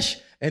flesh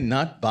and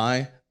not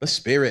by the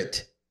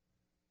Spirit.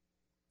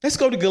 Let's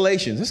go to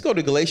Galatians. Let's go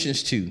to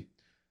Galatians 2.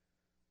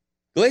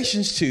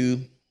 Galatians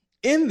 2.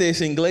 In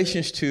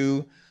Galatians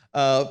 2,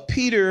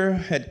 Peter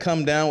had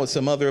come down with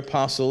some other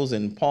apostles,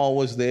 and Paul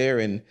was there,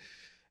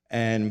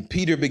 and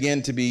Peter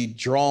began to be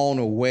drawn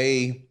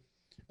away,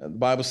 the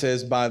Bible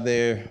says, by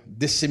their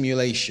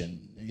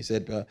dissimulation. He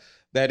said,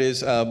 that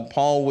is,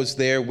 Paul was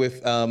there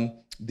with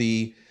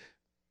the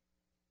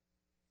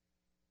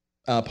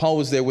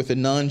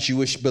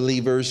non-Jewish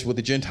believers, with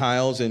the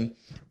Gentiles, and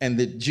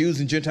the Jews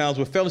and Gentiles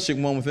were fellowship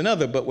one with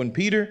another. But when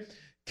Peter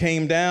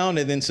came down,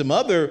 and then some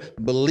other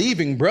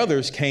believing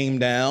brothers came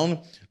down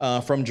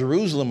from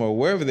Jerusalem or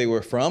wherever they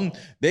were from,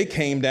 they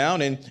came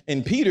down,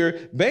 and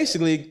Peter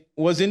basically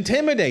was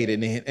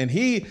intimidated, and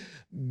he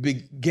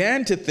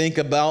began to think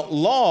about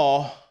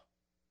law.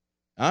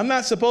 I'm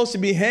not supposed to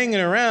be hanging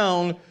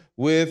around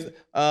with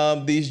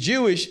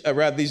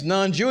these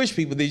non-Jewish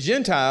people, these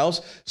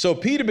Gentiles. So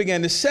Peter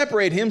began to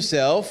separate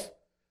himself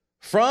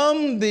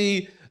from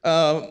the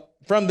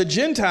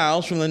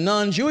Gentiles, from the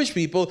non-Jewish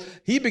people.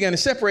 He began to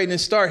separate and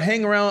start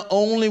hanging around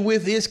only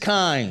with his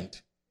kind,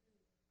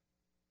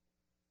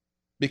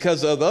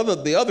 because of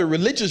the other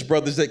religious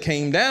brothers that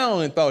came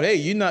down and thought, hey,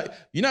 you're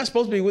not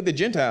supposed to be with the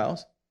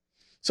Gentiles.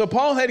 So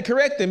Paul had to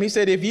correct them. He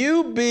said, if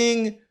you,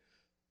 being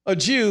a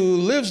Jew,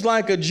 lives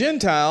like a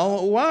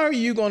Gentile, why are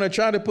you going to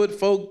try to put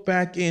folk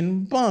back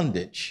in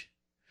bondage?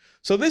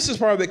 So this is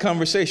part of the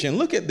conversation.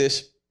 Look at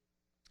this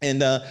in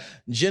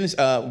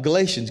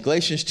Galatians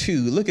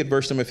 2. Look at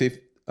verse number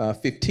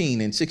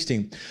 15 and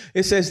 16.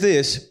 It says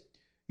this: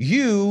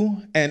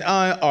 you and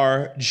I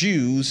are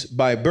Jews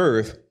by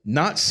birth,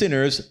 not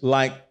sinners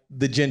like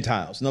the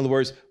Gentiles. In other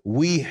words,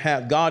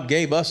 God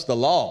gave us the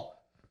law.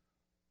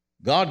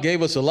 God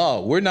gave us a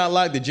law. We're not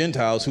like the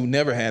Gentiles who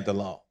never had the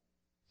law.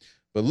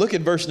 But look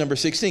at verse number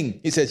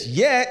 16. It says,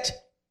 yet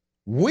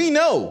we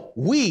know,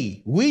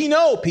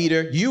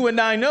 Peter, you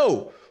and I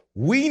know,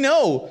 we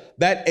know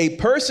that a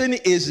person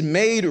is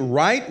made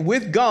right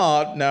with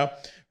God. Now,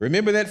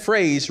 remember that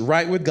phrase,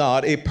 right with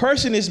God. A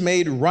person is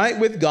made right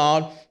with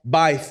God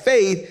by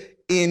faith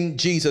in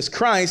Jesus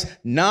Christ,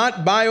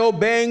 not by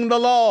obeying the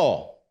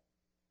law.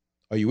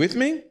 Are you with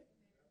me?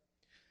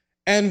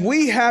 And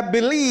we have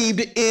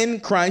believed in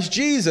Christ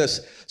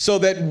Jesus so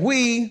that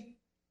we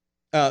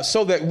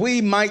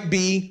might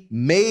be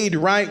made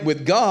right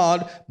with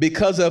God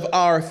because of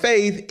our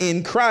faith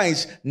in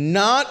Christ,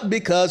 not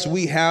because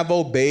we have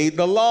obeyed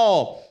the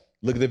law.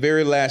 Look at the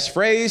very last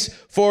phrase.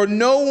 For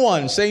no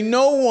one, say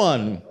no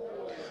one.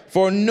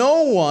 For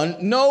no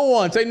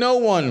one, say no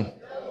one.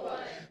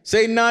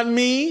 Say not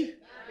me,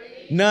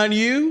 not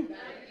you,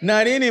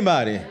 not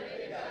anybody.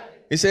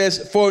 It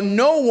says, for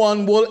no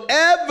one will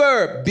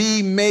ever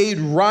be made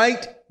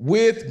right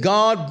with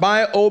God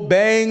by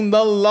obeying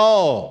the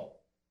law.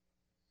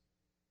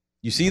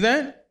 You see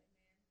that?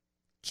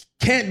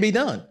 Can't be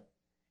done.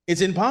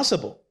 It's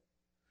impossible.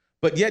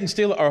 But yet and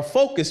still our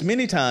focus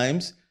many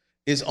times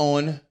is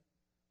on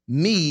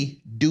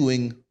me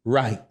doing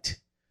right.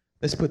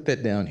 Let's put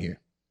that down here.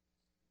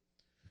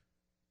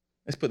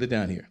 Let's put it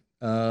down here.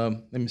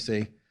 Let me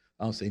say,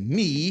 I'll say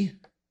me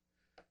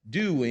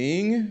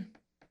doing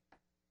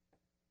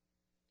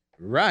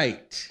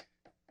right.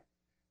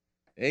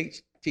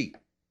 HT.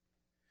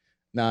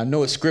 Now, I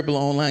know it's Scribbler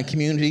Online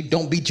community.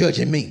 Don't be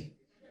judging me.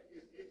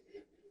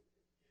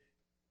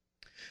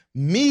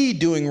 Me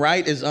doing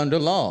right is under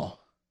law.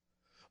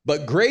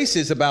 But grace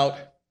is about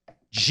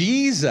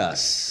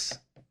Jesus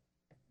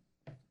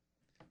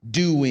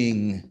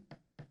doing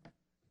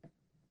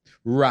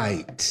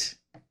right.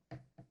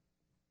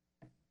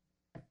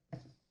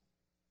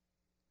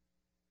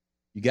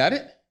 You got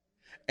it?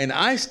 And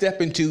I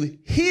step into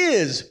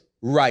his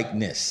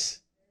rightness.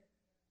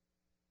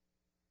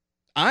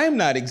 I'm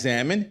not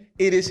examined.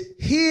 It is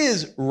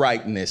his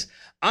rightness.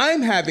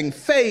 I'm having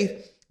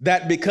faith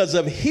that because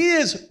of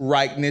his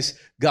rightness,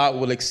 God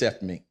will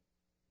accept me.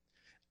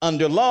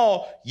 Under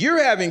law,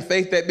 you're having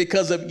faith that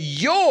because of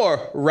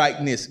your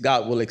rightness,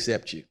 God will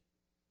accept you.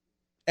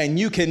 And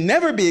you can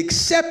never be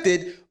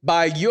accepted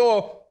by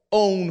your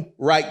own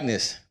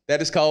rightness.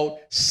 That is called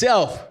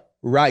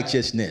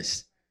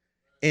self-righteousness.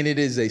 And it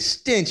is a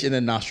stench in the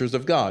nostrils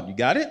of God. You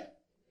got it?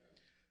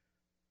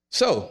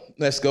 So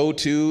let's go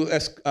to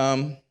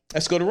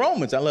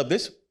Romans. I love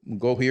this. We'll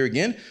go here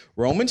again.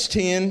 Romans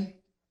 10,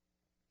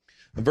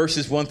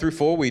 verses 1 through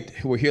 4. We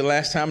were here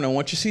last time, and I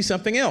want you to see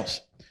something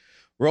else.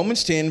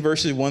 Romans 10,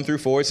 verses 1 through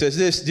 4. It says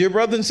this, dear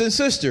brothers and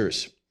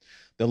sisters,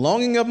 the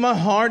longing of my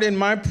heart and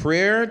my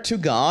prayer to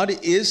God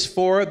is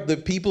for the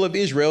people of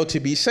Israel to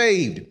be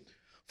saved.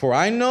 For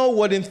I know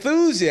what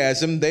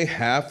enthusiasm they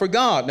have for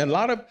God. And there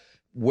are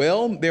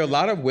a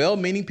lot of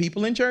well-meaning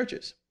people in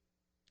churches.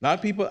 A lot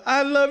of people,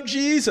 I love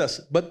Jesus,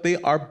 but they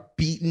are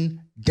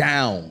beaten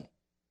down.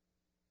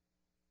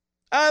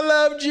 I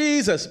love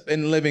Jesus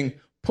and living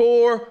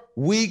poor,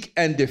 weak,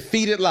 and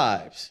defeated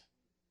lives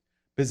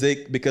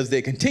because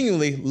they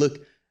continually look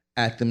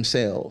at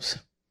themselves.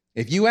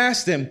 If you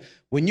ask them,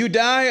 when you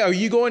die, are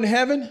you going to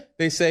heaven?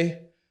 They say,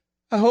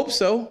 I hope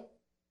so.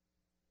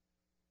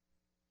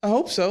 I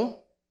hope so.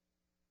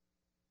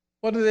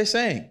 What are they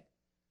saying?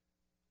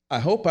 I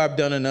hope I've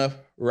done enough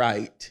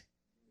right.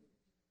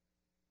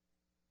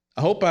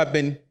 I hope I've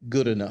been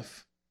good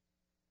enough.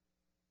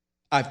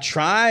 I've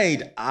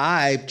tried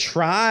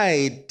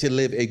to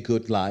live a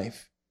good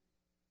life.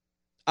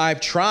 I've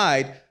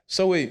tried.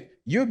 So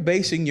you're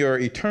basing your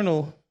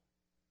eternal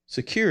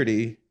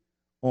security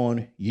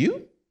on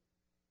you?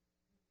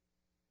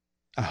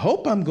 I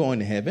hope I'm going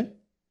to heaven.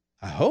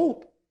 I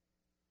hope.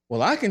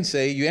 Well, I can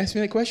say, you asked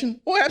me that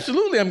question? Oh,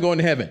 absolutely, I'm going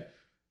to heaven.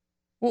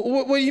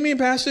 What do you mean,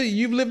 Pastor?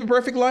 You've lived a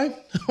perfect life?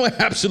 Well,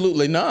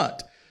 absolutely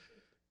not.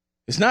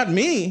 It's not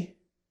me.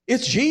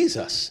 It's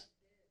Jesus.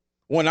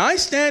 When I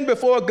stand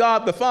before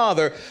God the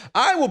Father,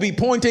 I will be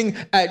pointing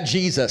at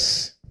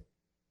Jesus.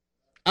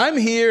 I'm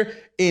here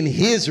in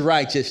his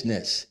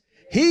righteousness.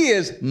 He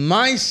is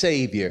my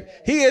Savior.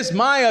 He is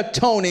my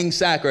atoning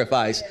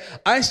sacrifice.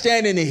 I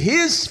stand in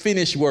his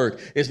finished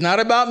work. It's not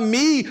about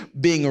me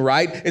being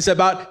right. It's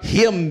about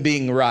him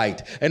being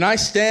right. And I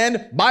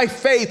stand by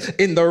faith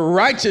in the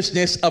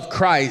righteousness of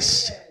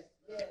Christ.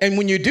 And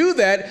when you do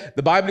that,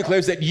 the Bible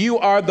declares that you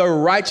are the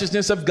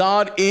righteousness of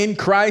God in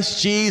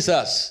Christ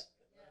Jesus.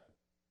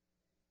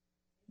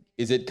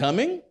 Is it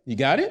coming? You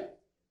got it?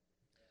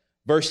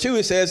 Verse 2,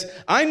 it says,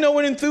 I know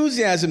what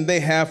enthusiasm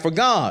they have for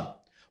God,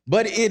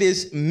 but it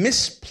is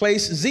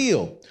misplaced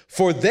zeal,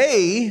 for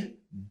they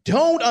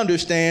don't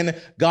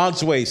understand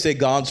God's way. Say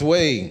God's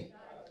way.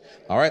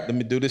 All right, let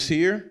me do this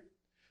here.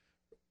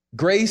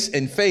 Grace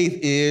and faith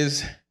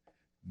is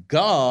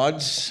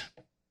God's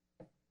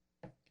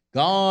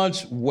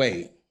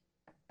way.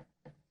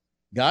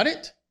 Got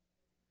it?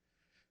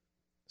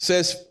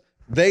 Says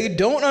they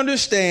don't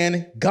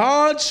understand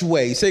God's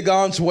way. Say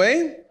God's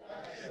way.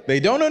 They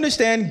don't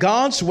understand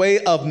God's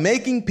way of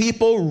making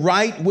people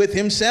right with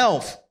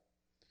himself.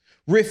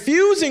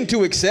 Refusing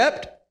to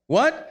accept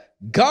what?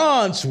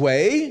 God's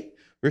way.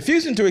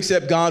 Refusing to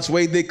accept God's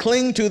way, they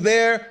cling to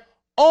their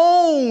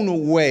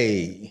own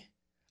way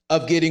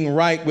of getting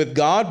right with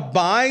God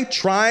by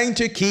trying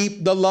to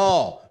keep the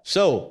law.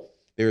 So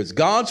there is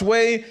God's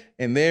way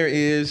and there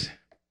is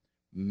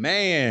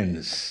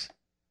man's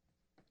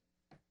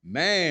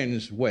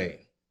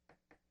way.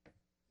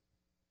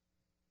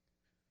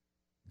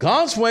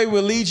 God's way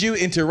will lead you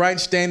into right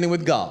standing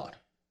with God.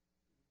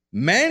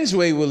 Man's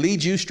way will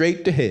lead you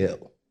straight to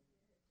hell.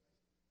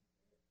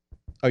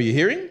 Are you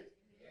hearing?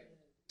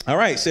 All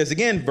right, it says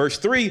again, verse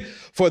 3,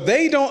 for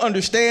they don't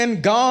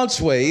understand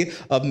God's way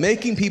of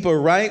making people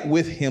right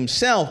with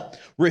himself.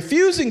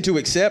 Refusing to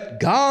accept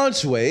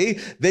God's way,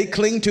 they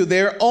cling to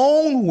their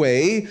own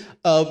way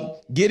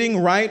of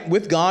getting right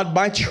with God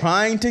by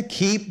trying to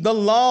keep the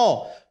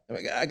law.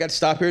 I got to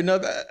stop here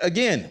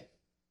again.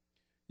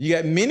 You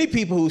got many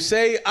people who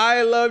say,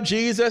 I love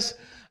Jesus,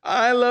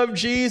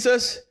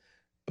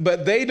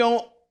 but they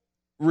don't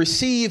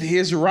receive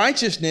his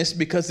righteousness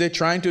because they're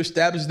trying to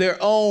establish their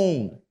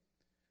own.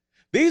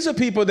 These are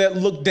people that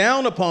look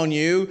down upon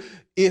you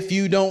if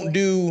you don't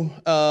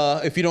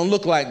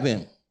look like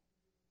them.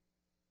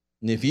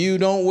 And if you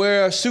don't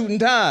wear a suit and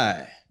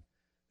tie.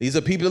 These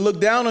are people that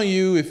look down on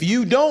you if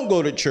you don't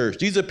go to church.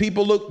 These are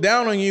people look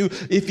down on you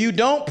if you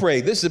don't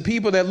pray. This is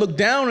people that look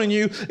down on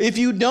you if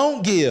you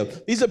don't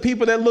give. These are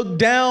people that look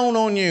down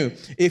on you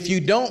if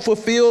you don't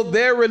fulfill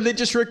their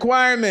religious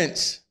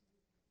requirements.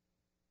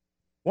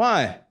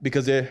 Why?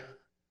 Because they're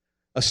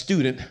a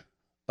student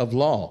of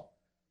law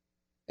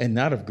and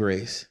not of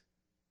grace.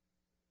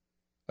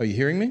 Are you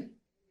hearing me?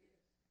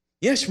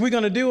 Yes, we're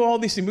going to do all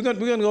these things. We're going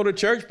to go to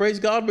church, praise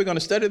God. We're going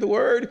to study the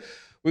word.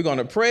 We're going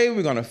to pray.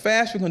 We're going to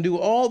fast. We're going to do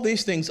all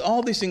these things.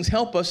 All these things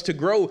help us to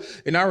grow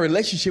in our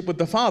relationship with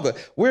the Father.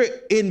 We're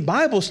in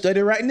Bible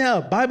study right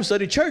now, Bible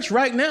study church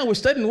right now. We're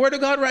studying the word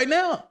of God right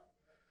now.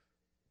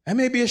 That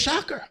may be a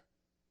shocker.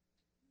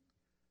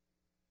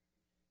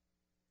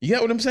 You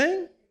get what I'm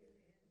saying?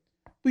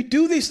 We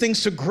do these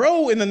things to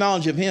grow in the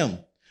knowledge of him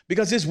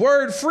because his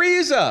word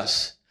frees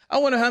us. I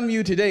wonder how many of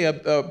you today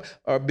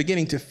are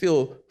beginning to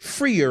feel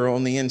freer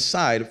on the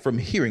inside from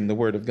hearing the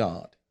word of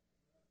God.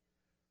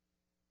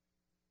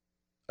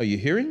 Are you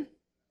hearing?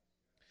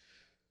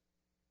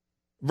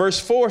 Verse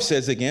 4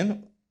 says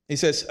again, he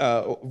says,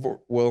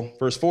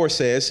 verse 4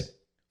 says,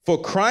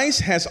 for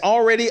Christ has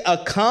already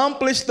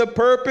accomplished the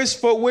purpose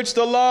for which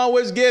the law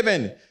was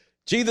given.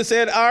 Jesus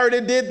said, I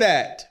already did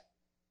that.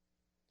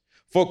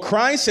 For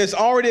Christ has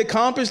already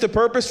accomplished the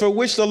purpose for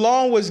which the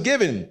law was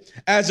given.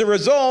 As a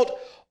result,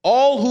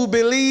 all who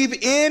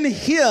believe in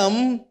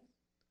him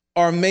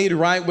are made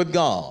right with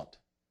God.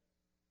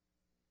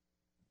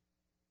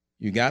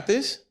 You got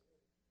this?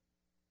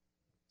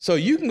 So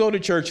you can go to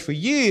church for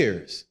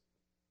years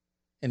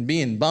and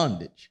be in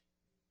bondage.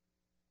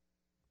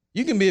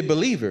 You can be a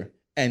believer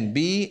and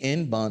be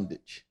in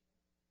bondage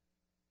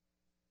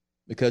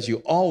because you're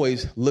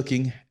always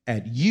looking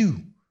at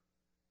you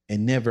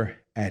and never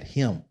at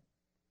him.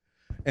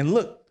 And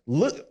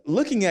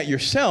looking at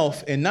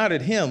yourself and not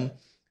at him,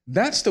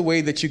 that's the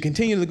way that you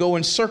continue to go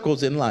in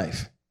circles in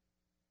life.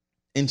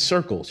 In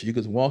circles. You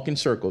can walk in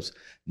circles,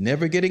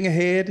 never getting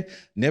ahead,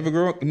 never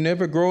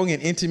growing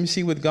in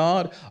intimacy with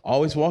God,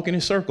 always walking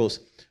in circles.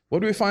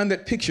 Where do we find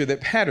that picture,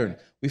 that pattern?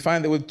 We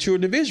find that with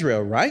children of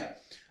Israel, right?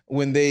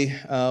 When they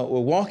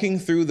were walking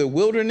through the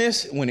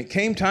wilderness, when it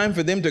came time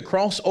for them to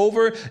cross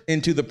over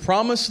into the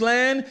promised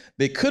land,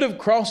 they could have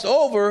crossed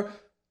over,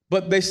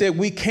 but they said,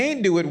 we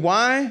can't do it.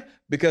 Why?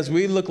 Because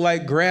we look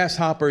like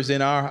grasshoppers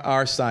in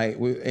our sight,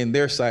 in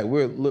their sight.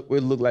 We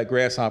look like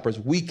grasshoppers.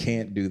 We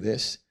can't do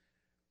this.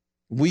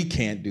 We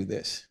can't do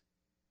this.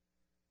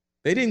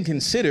 They didn't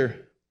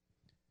consider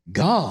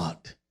God.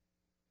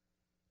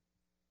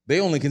 They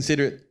only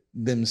considered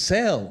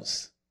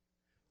themselves.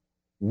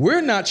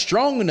 We're not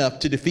strong enough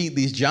to defeat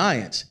these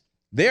giants.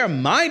 They're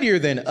mightier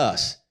than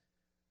us.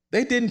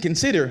 They didn't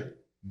consider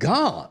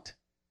God.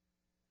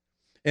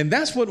 And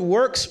that's what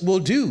works will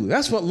do.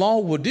 That's what law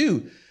will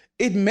do.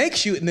 It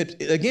makes you, and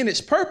again,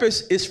 its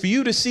purpose is for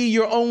you to see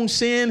your own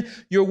sin,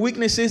 your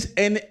weaknesses,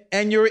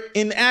 and your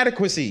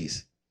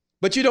inadequacies.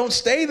 But you don't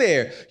stay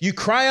there. You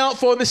cry out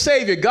for the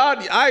Savior.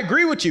 God, I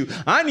agree with you.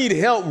 I need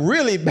help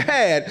really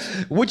bad.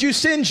 Would you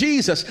send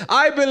Jesus?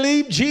 I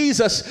believe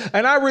Jesus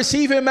and I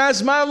receive him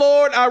as my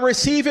Lord. I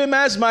receive him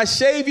as my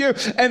Savior.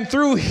 And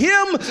through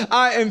him,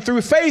 and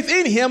through faith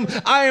in him,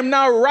 I am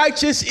now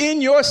righteous in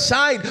your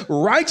sight.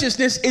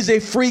 Righteousness is a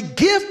free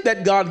gift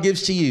that God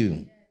gives to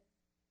you.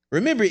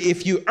 Remember,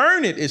 if you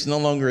earn it, it's no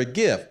longer a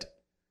gift.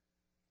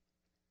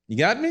 You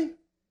got me?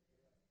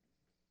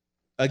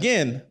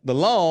 Again, the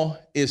law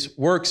is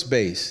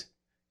works-based.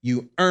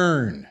 You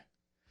earn.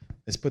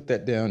 Let's put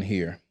that down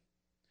here.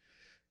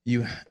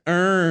 You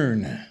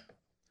earn.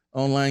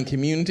 Online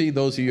community,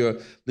 those of you who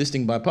are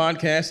listening by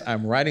podcast,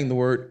 I'm writing the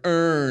word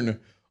earn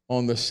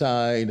on the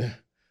side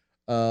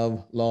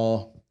of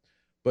law.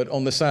 But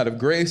on the side of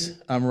grace,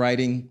 I'm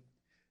writing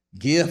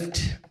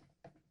gift.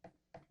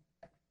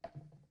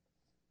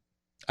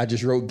 I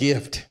just wrote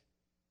gift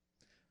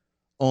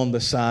on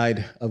the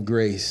side of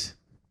grace.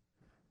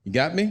 You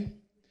got me?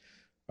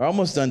 We're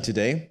almost done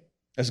today.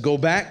 Let's go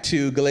back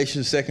to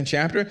Galatians 2nd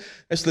chapter.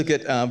 Let's look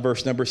at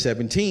verse number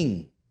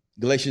 17.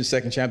 Galatians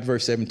 2nd chapter,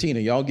 verse 17. Are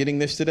y'all getting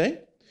this today?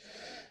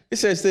 It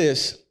says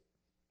this,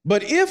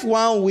 but if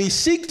while we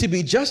seek to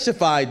be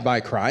justified by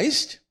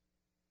Christ,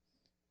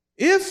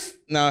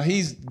 now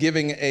he's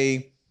giving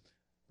a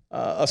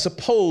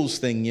supposed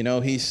thing,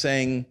 he's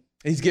saying,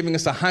 he's giving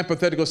us a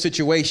hypothetical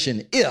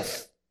situation.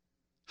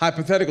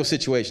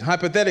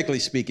 Hypothetically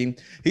speaking,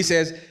 he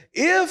says,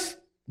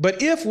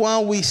 But if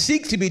while we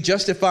seek to be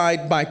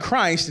justified by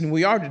Christ, and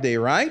we are today,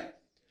 right?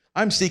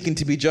 I'm seeking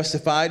to be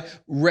justified,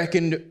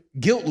 reckoned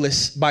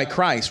guiltless by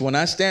Christ. When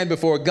I stand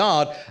before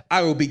God,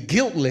 I will be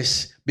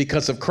guiltless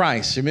because of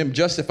Christ. Remember,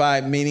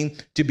 justified meaning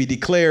to be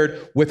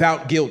declared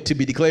without guilt, to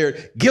be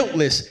declared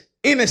guiltless,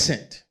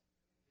 innocent.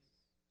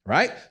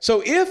 Right?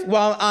 So if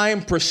while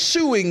I'm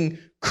pursuing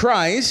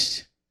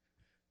Christ,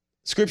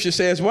 Scripture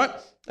says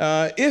what?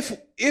 If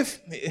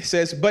it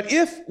says, but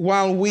if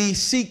while we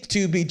seek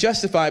to be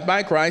justified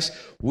by Christ,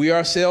 we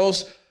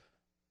ourselves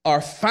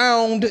are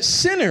found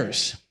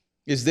sinners,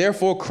 is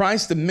therefore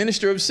Christ the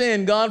minister of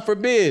sin? God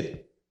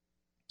forbid.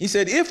 He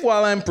said, if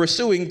while I'm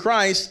pursuing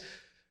Christ,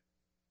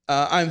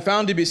 I'm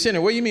found to be a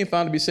sinner. What do you mean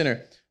found to be a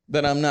sinner?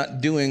 That I'm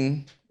not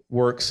doing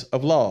works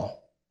of law.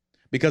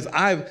 Because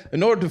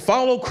in order to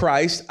follow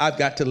Christ, I've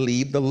got to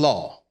leave the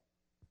law.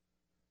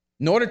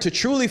 In order to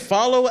truly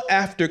follow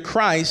after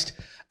Christ,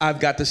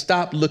 I've got to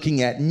stop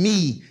looking at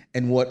me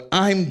and what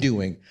I'm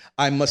doing.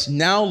 I must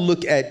now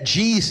look at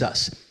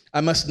Jesus.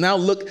 I must now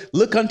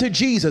look unto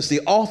Jesus,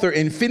 the author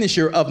and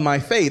finisher of my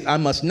faith. I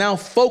must now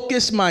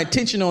focus my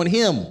attention on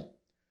him.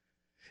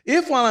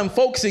 If while I'm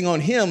focusing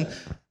on him,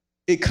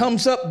 it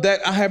comes up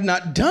that I have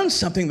not done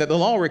something that the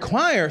law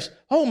requires,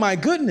 oh my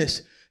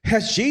goodness,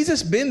 has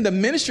Jesus been the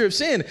minister of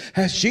sin?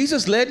 Has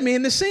Jesus led me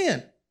into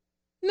sin?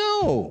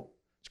 No.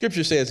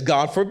 Scripture says,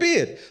 God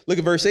forbid. Look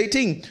at verse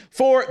 18.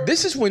 For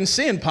this is when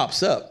sin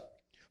pops up.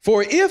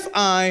 For if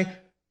I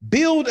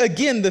build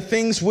again the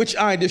things which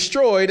I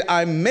destroyed,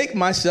 I make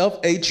myself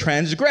a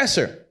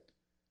transgressor.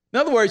 In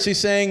other words, he's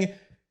saying,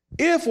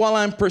 if while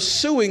I'm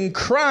pursuing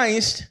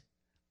Christ,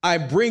 I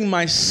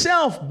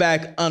myself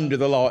back under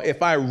the law,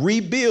 if I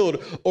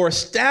rebuild or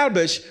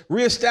reestablish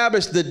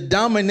the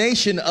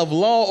domination of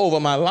law over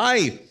my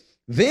life,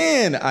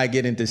 then I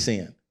get into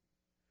sin.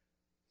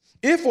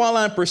 If while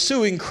I'm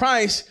pursuing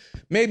Christ,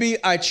 maybe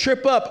I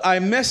trip up, I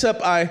mess up,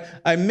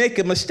 I make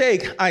a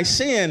mistake, I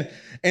sin,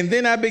 and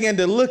then I begin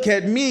to look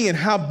at me and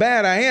how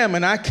bad I am,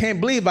 and I can't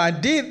believe I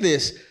did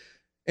this.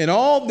 And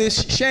all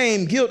this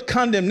shame, guilt,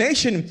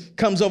 condemnation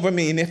comes over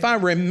me. And if I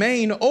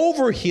remain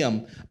over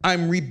him,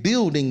 I'm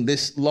rebuilding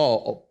this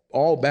law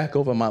all back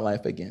over my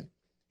life again.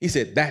 He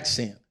said, that's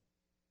sin.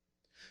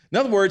 In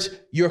other words,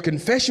 your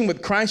confession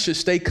with Christ should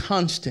stay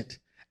constant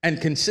and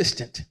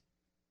consistent.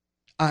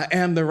 I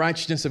am the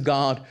righteousness of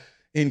God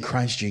in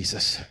Christ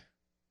Jesus.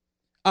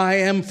 I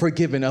am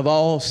forgiven of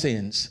all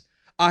sins.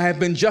 I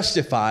have been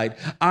justified.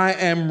 I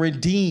am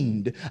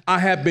redeemed. I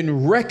have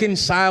been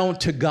reconciled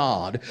to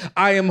God.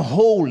 I am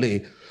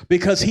holy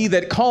because he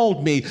that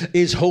called me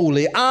is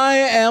holy. I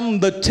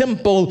am the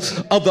temple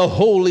of the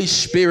Holy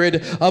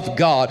Spirit of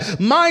God.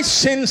 My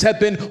sins have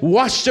been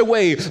washed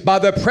away by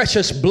the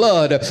precious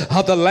blood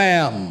of the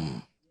Lamb.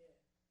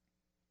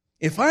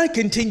 If I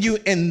continue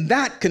in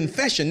that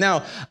confession,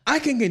 now I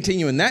can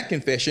continue in that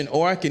confession,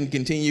 or I can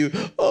continue,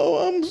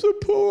 oh, I'm a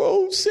poor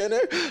old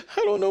sinner.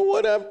 I don't know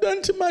what I've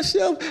done to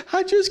myself.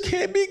 I just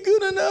can't be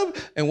good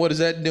enough. And what is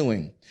that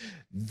doing?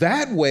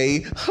 That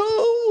way,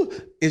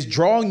 is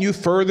drawing you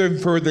further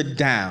and further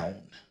down.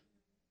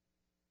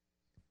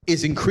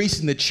 It's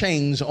increasing the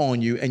chains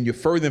on you, and you're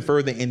further and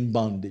further in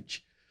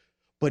bondage.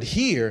 But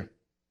here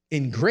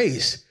in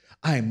grace,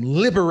 I'm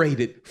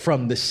liberated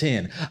from the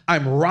sin.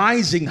 I'm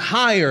rising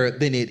higher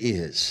than it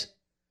is.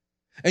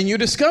 And you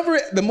discover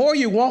the more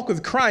you walk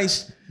with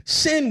Christ,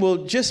 sin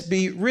will just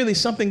be really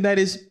something that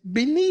is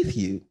beneath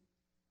you.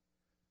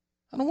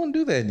 I don't want to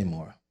do that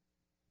anymore.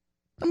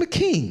 I'm a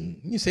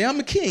king. You say, I'm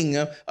a king.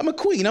 I'm a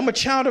queen. I'm a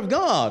child of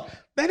God.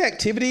 That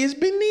activity is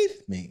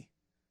beneath me.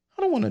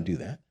 I don't want to do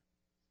that.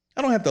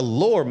 I don't have to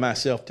lower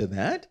myself to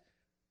that.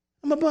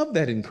 I'm above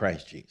that in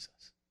Christ Jesus.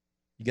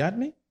 You got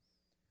me?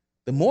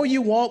 The more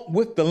you walk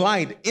with the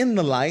light, in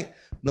the light,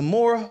 the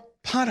more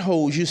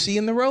potholes you see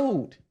in the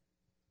road.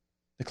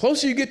 The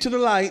closer you get to the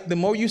light, the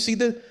more you see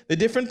the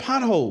different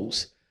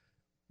potholes.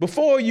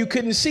 Before, you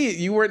couldn't see it.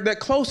 You weren't that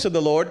close to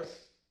the Lord.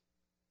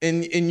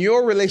 In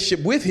your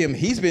relationship with him,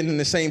 he's been in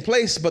the same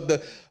place, but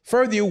the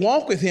further you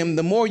walk with him,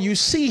 the more you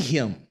see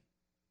him,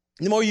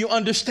 the more you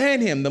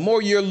understand him, the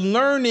more you're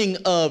learning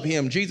of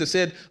him. Jesus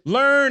said,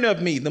 learn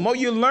of me. The more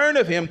you learn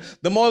of him,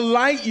 the more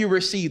light you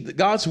receive.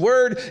 God's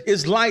word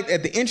is light.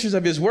 At the entrance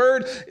of his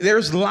word,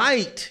 there's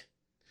light.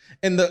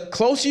 And the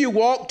closer you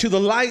walk to the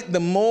light, the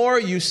more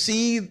you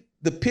see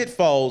the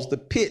pitfalls, the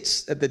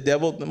pits at the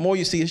devil, the more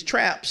you see his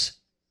traps.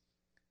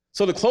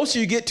 So the closer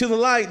you get to the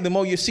light, the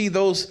more you see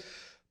those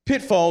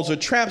pitfalls or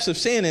traps of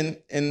sin.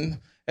 And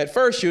at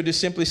first, you'll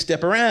just simply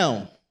step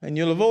around and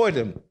you'll avoid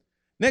them.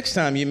 Next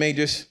time, you may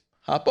just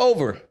hop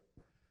over.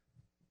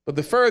 But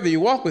the further you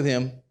walk with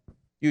him,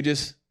 you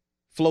just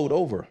float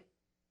over.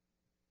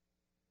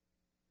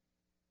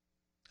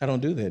 I don't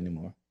do that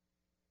anymore.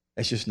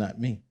 That's just not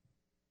me.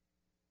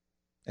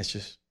 That's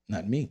just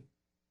not me.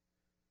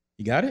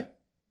 You got it?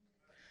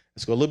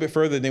 Let's go a little bit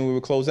further, then we will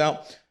close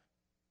out.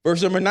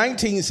 Verse number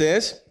 19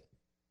 says,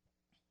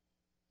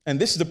 and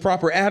this is the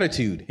proper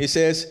attitude. It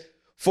says,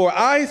 for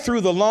I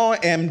through the law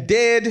am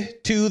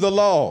dead to the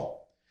law,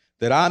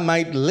 that I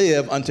might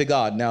live unto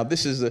God. Now,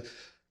 this is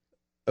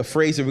a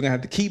phrase that we're going to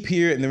have to keep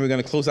here, and then we're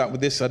going to close out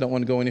with this. So I don't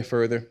want to go any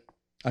further.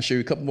 I'll show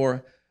you a couple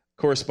more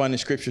corresponding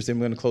scriptures, then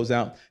we're going to close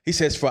out. He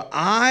says, for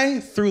I,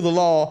 through the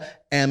law,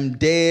 am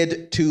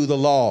dead to the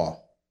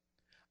law.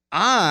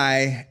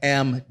 I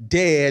am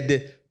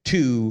dead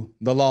to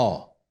the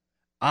law.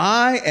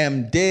 I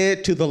am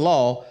dead to the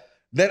law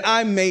that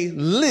I may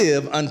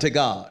live unto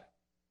God.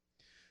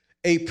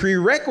 A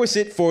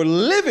prerequisite for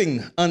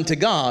living unto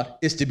God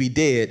is to be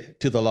dead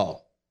to the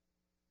law,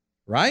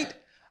 right?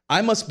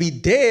 I must be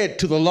dead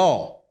to the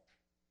law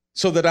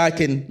so that I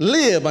can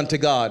live unto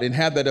God and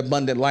have that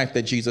abundant life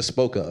that Jesus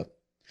spoke of.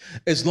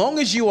 As long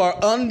as you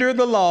are under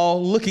the law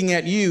looking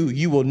at you,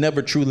 you will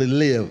never truly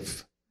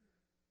live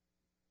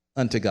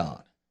unto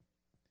God.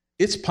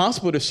 It's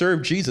possible to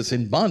serve Jesus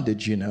in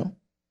bondage, you know.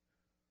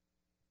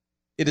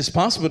 It is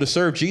possible to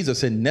serve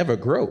Jesus and never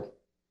grow.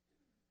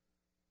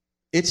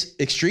 It's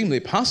extremely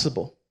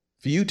possible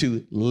for you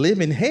to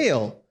live in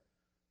hell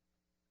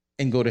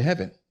and go to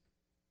heaven.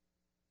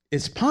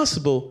 It's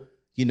possible,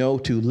 you know,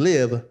 to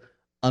live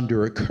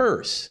under a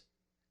curse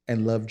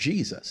and love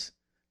Jesus.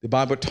 The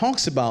Bible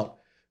talks about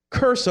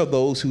curse are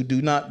those who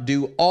do not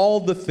do all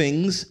the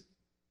things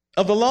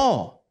of the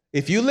law.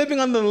 If you're living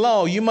under the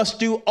law, you must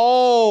do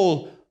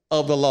all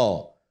of the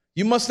law.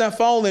 You must not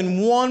fall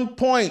in one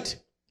point,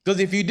 because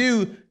if you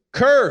do,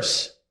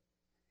 curse.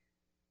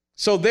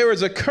 So there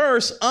is a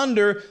curse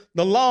under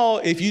the law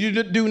if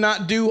you do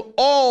not do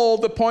all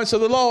the points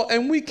of the law,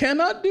 and we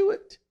cannot do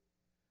it.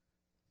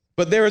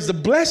 But there is a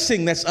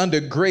blessing that's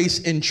under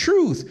grace and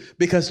truth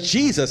because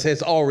Jesus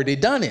has already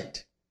done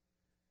it.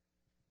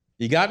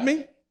 You got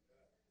me?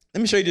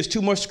 Let me show you just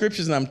two more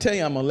scriptures, and I'm telling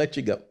you, I'm going to let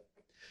you go.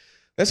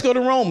 Let's go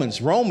to Romans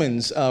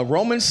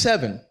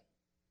 7.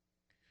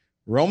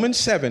 Romans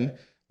 7.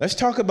 Let's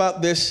talk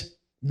about this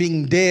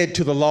being dead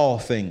to the law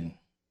thing.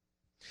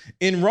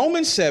 In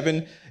Romans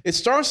 7, it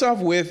starts off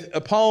with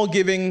Paul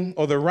giving,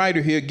 or the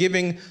writer here,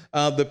 giving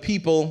the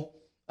people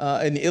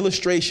an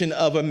illustration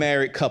of a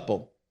married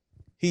couple.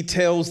 He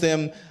tells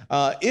them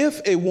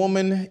if a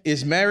woman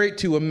is married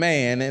to a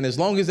man, and as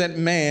long as that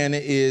man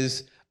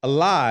is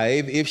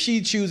alive, if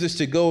she chooses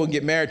to go and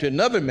get married to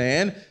another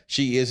man,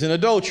 she is an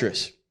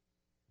adulteress.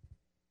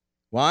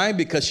 Why?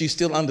 Because she's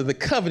still under the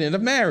covenant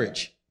of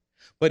marriage.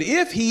 But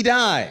if he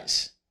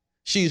dies,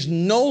 she's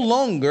no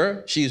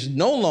longer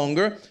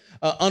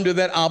under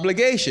that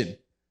obligation.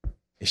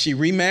 If she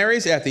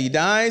remarries after he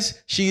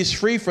dies, she is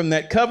free from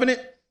that covenant.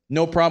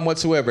 No problem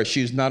whatsoever.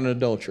 She's not an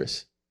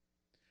adulteress.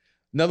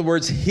 In other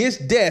words, his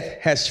death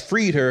has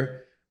freed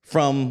her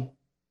from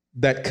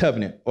that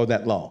covenant or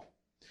that law.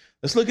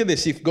 Let's look at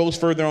this. It goes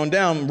further on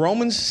down.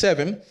 Romans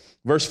 7,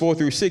 verse 4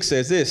 through 6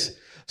 says this.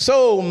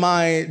 So,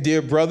 my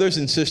dear brothers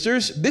and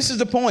sisters, this is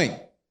the point.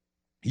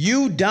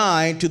 You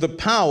died to the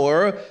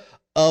power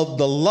of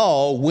the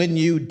law when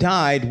you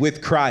died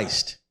with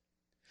Christ.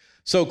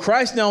 So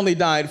Christ not only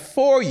died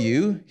for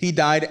you, he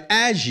died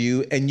as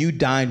you, and you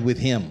died with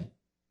him.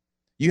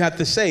 You have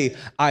to say,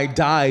 I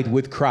died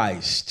with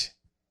Christ.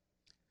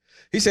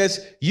 He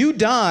says, you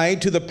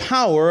died to the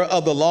power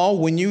of the law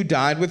when you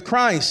died with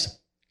Christ.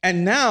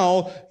 And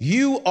now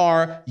you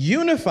are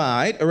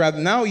unified, or rather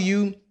now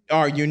you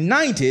are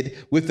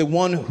united with the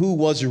one who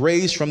was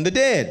raised from the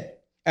dead.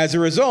 As a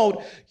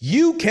result,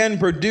 you can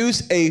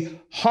produce a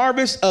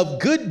harvest of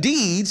good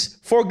deeds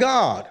for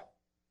God.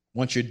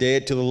 Once you're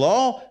dead to the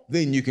law,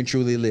 then you can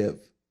truly live.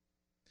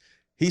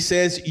 He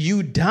says,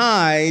 you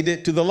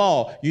died to the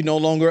law. You're no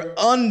longer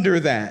under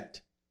that.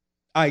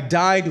 I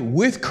died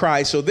with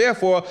Christ, so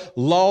therefore,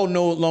 law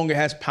no longer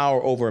has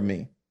power over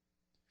me.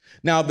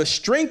 Now, the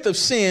strength of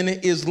sin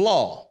is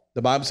law.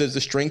 The Bible says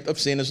the strength of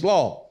sin is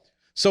law.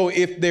 So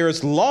if there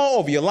is law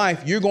over your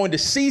life, you're going to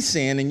see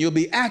sin and you'll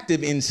be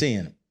active in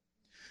sin.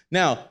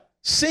 Now,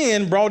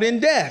 sin brought in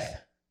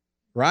death,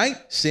 right?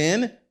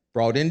 Sin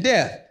brought in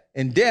death,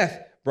 and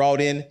death brought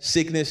in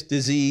sickness,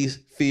 disease,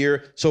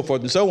 fear, so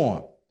forth and so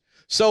on.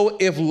 So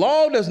if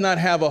law does not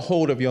have a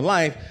hold of your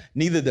life,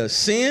 neither does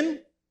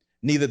sin,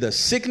 neither does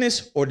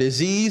sickness or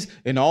disease,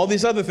 and all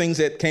these other things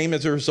that came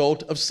as a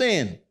result of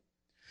sin.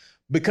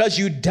 Because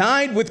you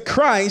died with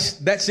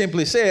Christ, that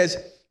simply says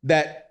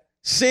that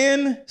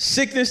sin,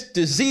 sickness,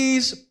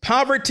 disease,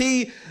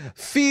 poverty,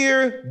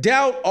 fear,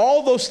 doubt,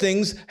 all those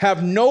things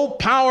have no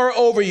power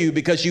over you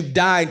because you've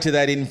died to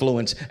that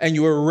influence and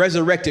you were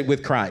resurrected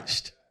with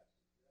Christ.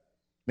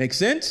 Make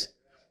sense?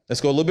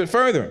 Let's go a little bit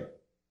further.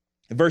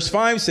 Verse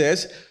 5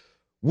 says,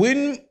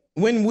 when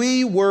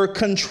we were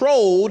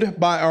controlled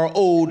by our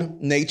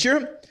old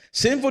nature,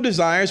 sinful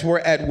desires were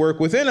at work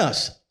within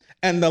us,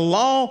 and the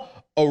law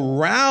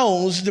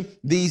aroused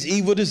these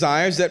evil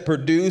desires that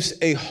produce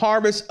a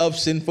harvest of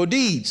sinful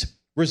deeds,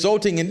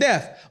 resulting in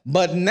death.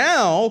 But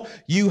now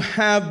you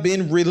have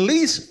been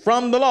released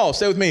from the law.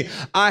 Say with me,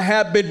 I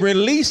have been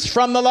released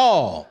from the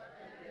law.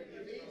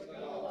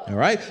 All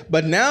right.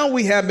 But now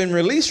we have been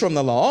released from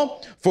the law,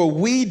 for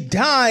we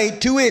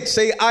died to it.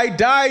 Say, I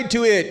died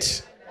to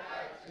it.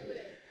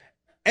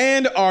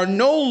 And are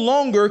no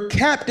longer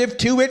captive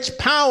to its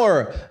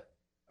power.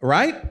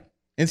 Right?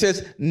 And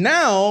says,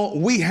 now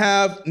we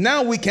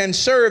can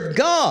serve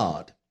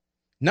God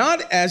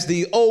not as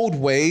the old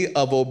way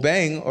of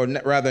obeying, or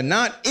rather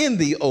not in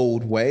the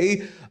old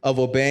way of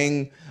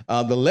obeying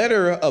the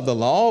letter of the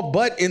law,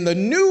 but in the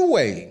new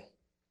way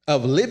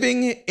of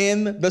living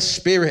in the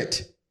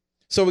Spirit.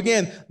 So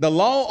again, the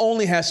law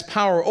only has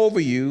power over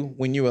you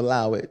when you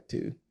allow it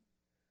to.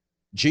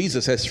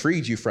 Jesus has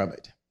freed you from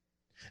it.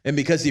 And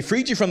because he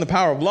freed you from the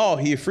power of law,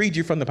 he freed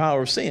you from the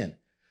power of sin.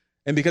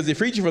 And because he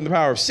freed you from the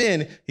power of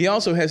sin, he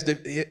also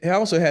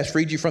has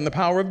freed you from the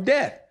power of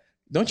death.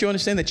 Don't you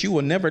understand that you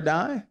will never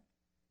die?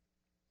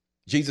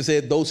 Jesus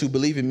said, those who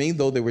believe in me,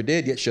 though they were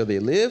dead, yet shall they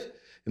live.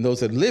 And those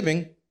that are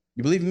living,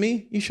 you believe in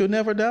me, you shall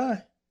never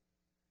die.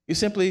 You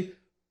simply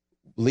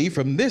leave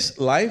from this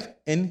life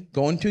and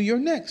go into your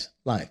next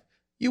life.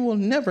 You will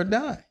never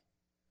die.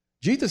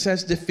 Jesus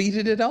has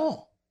defeated it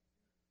all.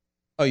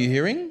 Are you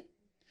hearing?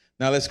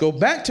 Now let's go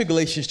back to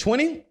Galatians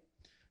 20.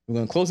 We're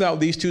going to close out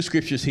with these two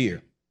scriptures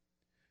here.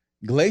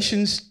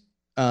 Galatians,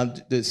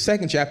 the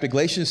second chapter,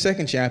 Galatians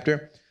second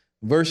chapter,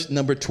 verse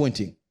number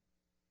 20.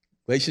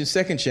 Galatians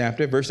second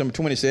chapter, verse number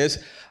 20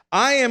 says,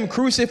 I am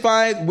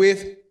crucified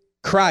with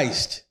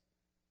Christ.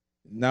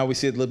 Now we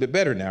see it a little bit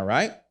better now,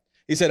 right?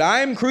 He said, I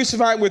am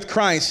crucified with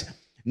Christ.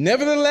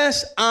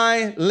 Nevertheless,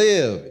 I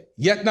live,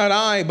 yet not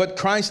I, but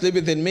Christ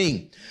liveth in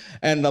me.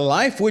 And the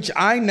life which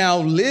I now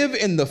live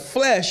in the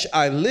flesh,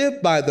 I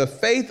live by the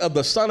faith of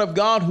the Son of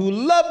God who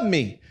loved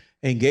me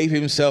and gave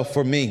himself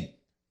for me.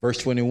 Verse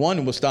 21,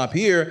 and we'll stop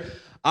here.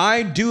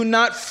 I do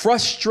not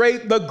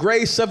frustrate the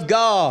grace of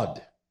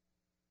God.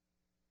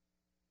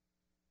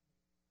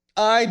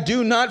 I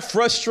do not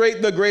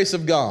frustrate the grace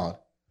of God.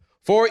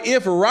 For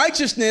if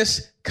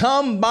righteousness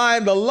come by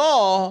the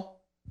law,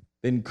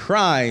 then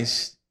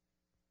Christ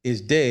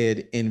is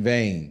dead in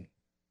vain.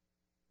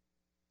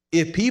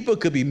 If people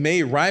could be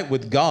made right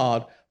with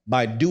God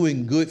by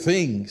doing good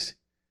things,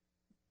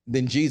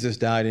 then Jesus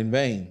died in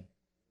vain.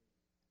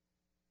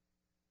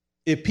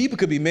 If people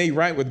could be made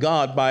right with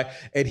God by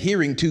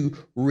adhering to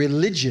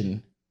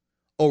religion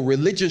or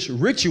religious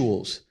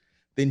rituals,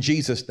 then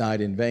Jesus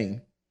died in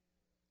vain.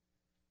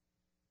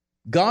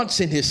 God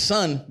sent his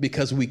son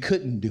because we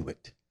couldn't do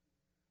it.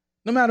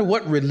 No matter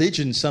what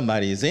religion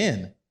somebody is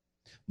in,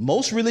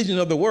 most religions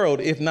of the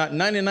world, if not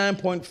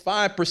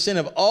 99.5%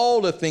 of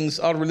all the things,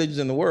 all the religions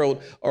in the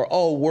world are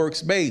all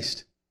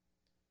works-based.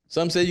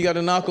 Some say you got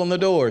to knock on the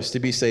doors to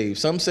be saved.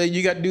 Some say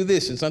you got to do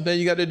this, and sometimes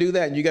you got to do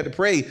that, and you got to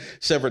pray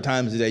several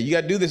times a day. You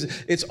got to do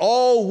this. It's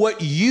all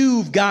what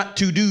you've got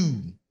to do.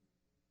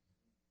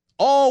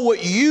 All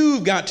what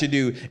you've got to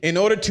do in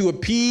order to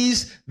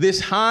appease this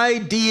high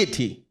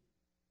deity.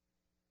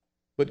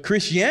 But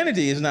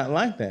Christianity is not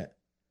like that.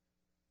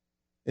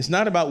 It's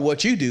not about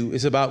what you do.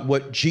 It's about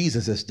what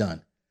Jesus has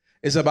done.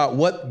 It's about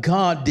what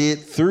God did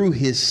through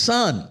his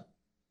son,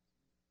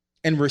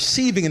 and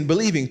receiving and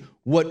believing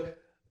what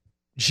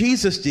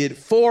Jesus did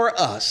for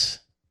us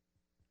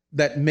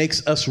that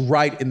makes us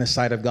right in the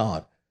sight of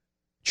God.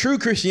 True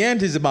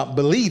Christianity is about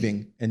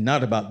believing and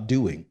not about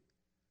doing.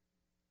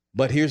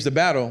 But here's the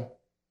battle.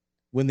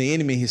 When the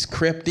enemy has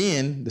crept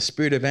in, the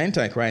spirit of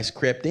Antichrist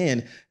crept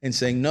in and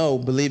saying, no,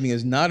 believing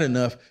is not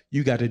enough.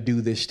 You got to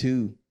do this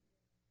too.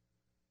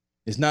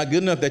 It's not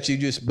good enough that you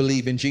just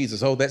believe in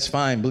Jesus. Oh, that's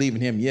fine. Believe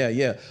in him.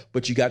 Yeah.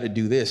 But you got to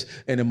do this.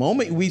 And the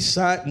moment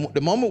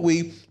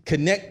we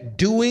connect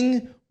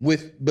doing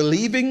with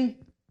believing,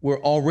 we're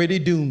already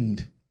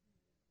doomed.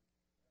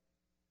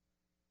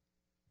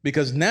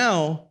 Because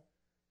now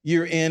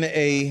you're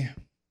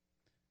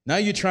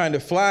trying to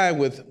fly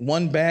with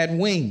one bad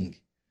wing.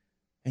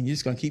 And you're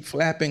just going to keep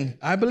flapping.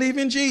 I believe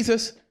in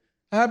Jesus.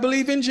 I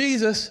believe in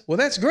Jesus. Well,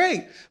 that's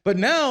great. But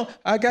now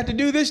I got to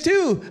do this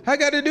too. I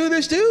got to do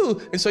this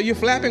too. And so you're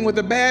flapping with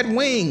a bad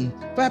wing,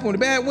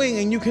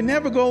 and you can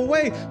never go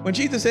away. When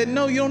Jesus said,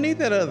 no, you don't need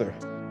that other.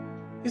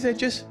 He said,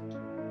 just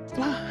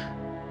fly.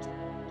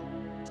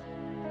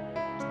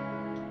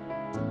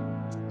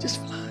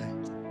 Just fly.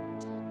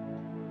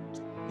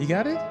 You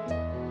got it?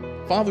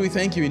 Father, we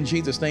thank you in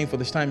Jesus' name for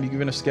this time you've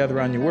given us to gather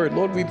around your word.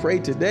 Lord, we pray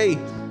today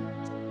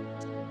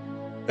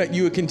that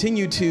you would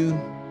continue to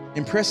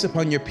impress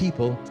upon your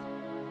people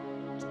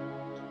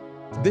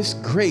this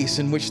grace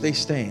in which they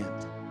stand.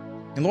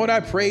 And Lord, I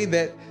pray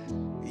that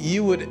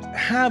you would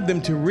have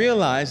them to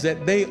realize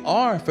that they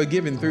are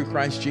forgiven through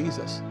Christ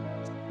Jesus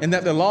and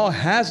that the law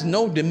has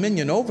no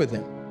dominion over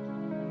them.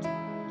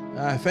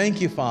 I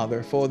thank you,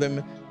 Father, for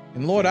them.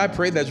 And Lord, I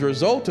pray that as a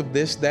result of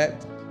this,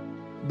 that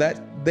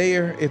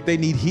if they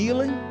need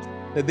healing,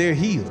 that they're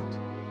healed.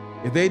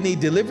 If they need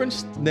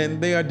deliverance,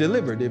 then they are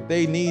delivered. If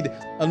they need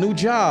a new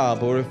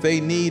job, or if they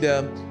need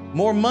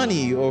more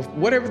money, or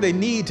whatever they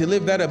need to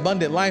live that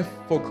abundant life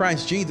for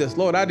Christ Jesus,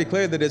 Lord, I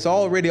declare that it's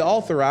already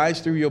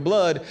authorized through your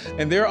blood,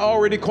 and they're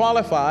already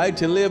qualified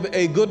to live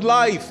a good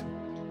life.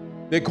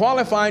 They're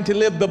qualified to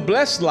live the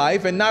blessed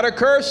life and not a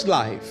cursed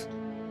life.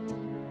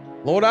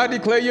 Lord, I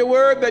declare your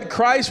word that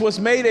Christ was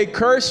made a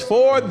curse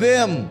for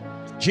them.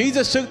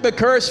 Jesus took the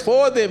curse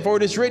for them, for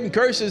it is written,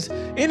 curses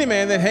any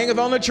man that hangeth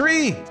on a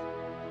tree.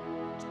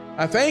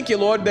 I thank you,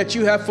 Lord, that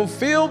you have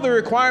fulfilled the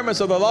requirements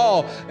of the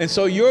law. And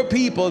so your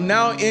people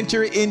now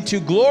enter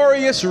into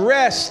glorious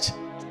rest,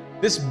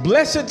 this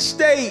blessed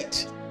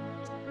state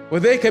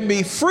where they can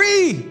be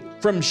free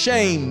from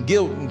shame,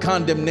 guilt, and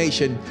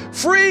condemnation,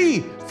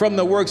 free from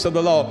the works of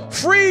the law,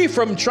 free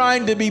from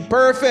trying to be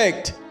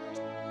perfect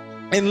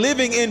and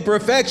living in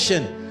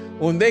perfection,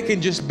 when they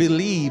can just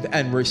believe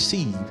and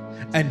receive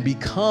and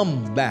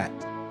become that.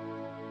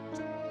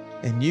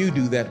 And you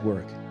do that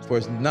work. For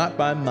it's not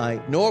by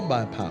might nor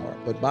by power,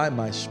 but by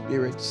my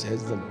Spirit,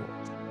 says the Lord.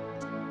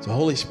 So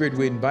Holy Spirit,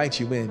 we invite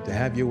you in to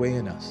have your way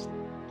in us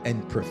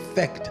and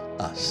perfect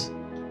us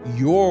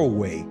your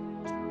way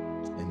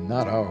and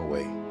not our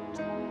way.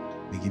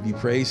 We give you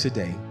praise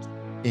today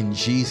in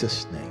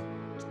Jesus' name.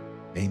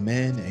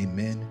 Amen,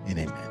 amen, and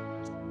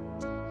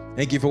amen.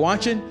 Thank you for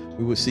watching.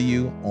 We will see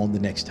you on the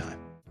next time.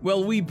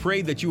 Well, we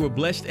pray that you were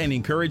blessed and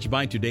encouraged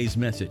by today's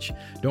message.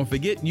 Don't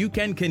forget, you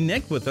can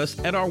connect with us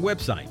at our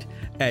website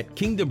at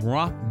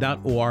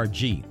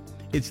kingdomrock.org.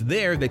 It's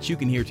there that you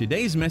can hear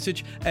today's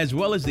message as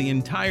well as the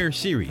entire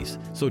series,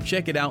 so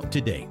check it out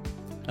today.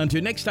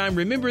 Until next time,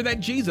 remember that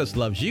Jesus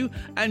loves you,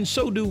 and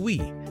so do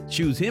we.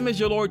 Choose Him as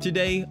your Lord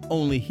today.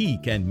 Only He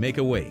can make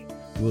a way.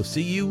 We'll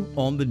see you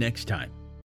on the next time.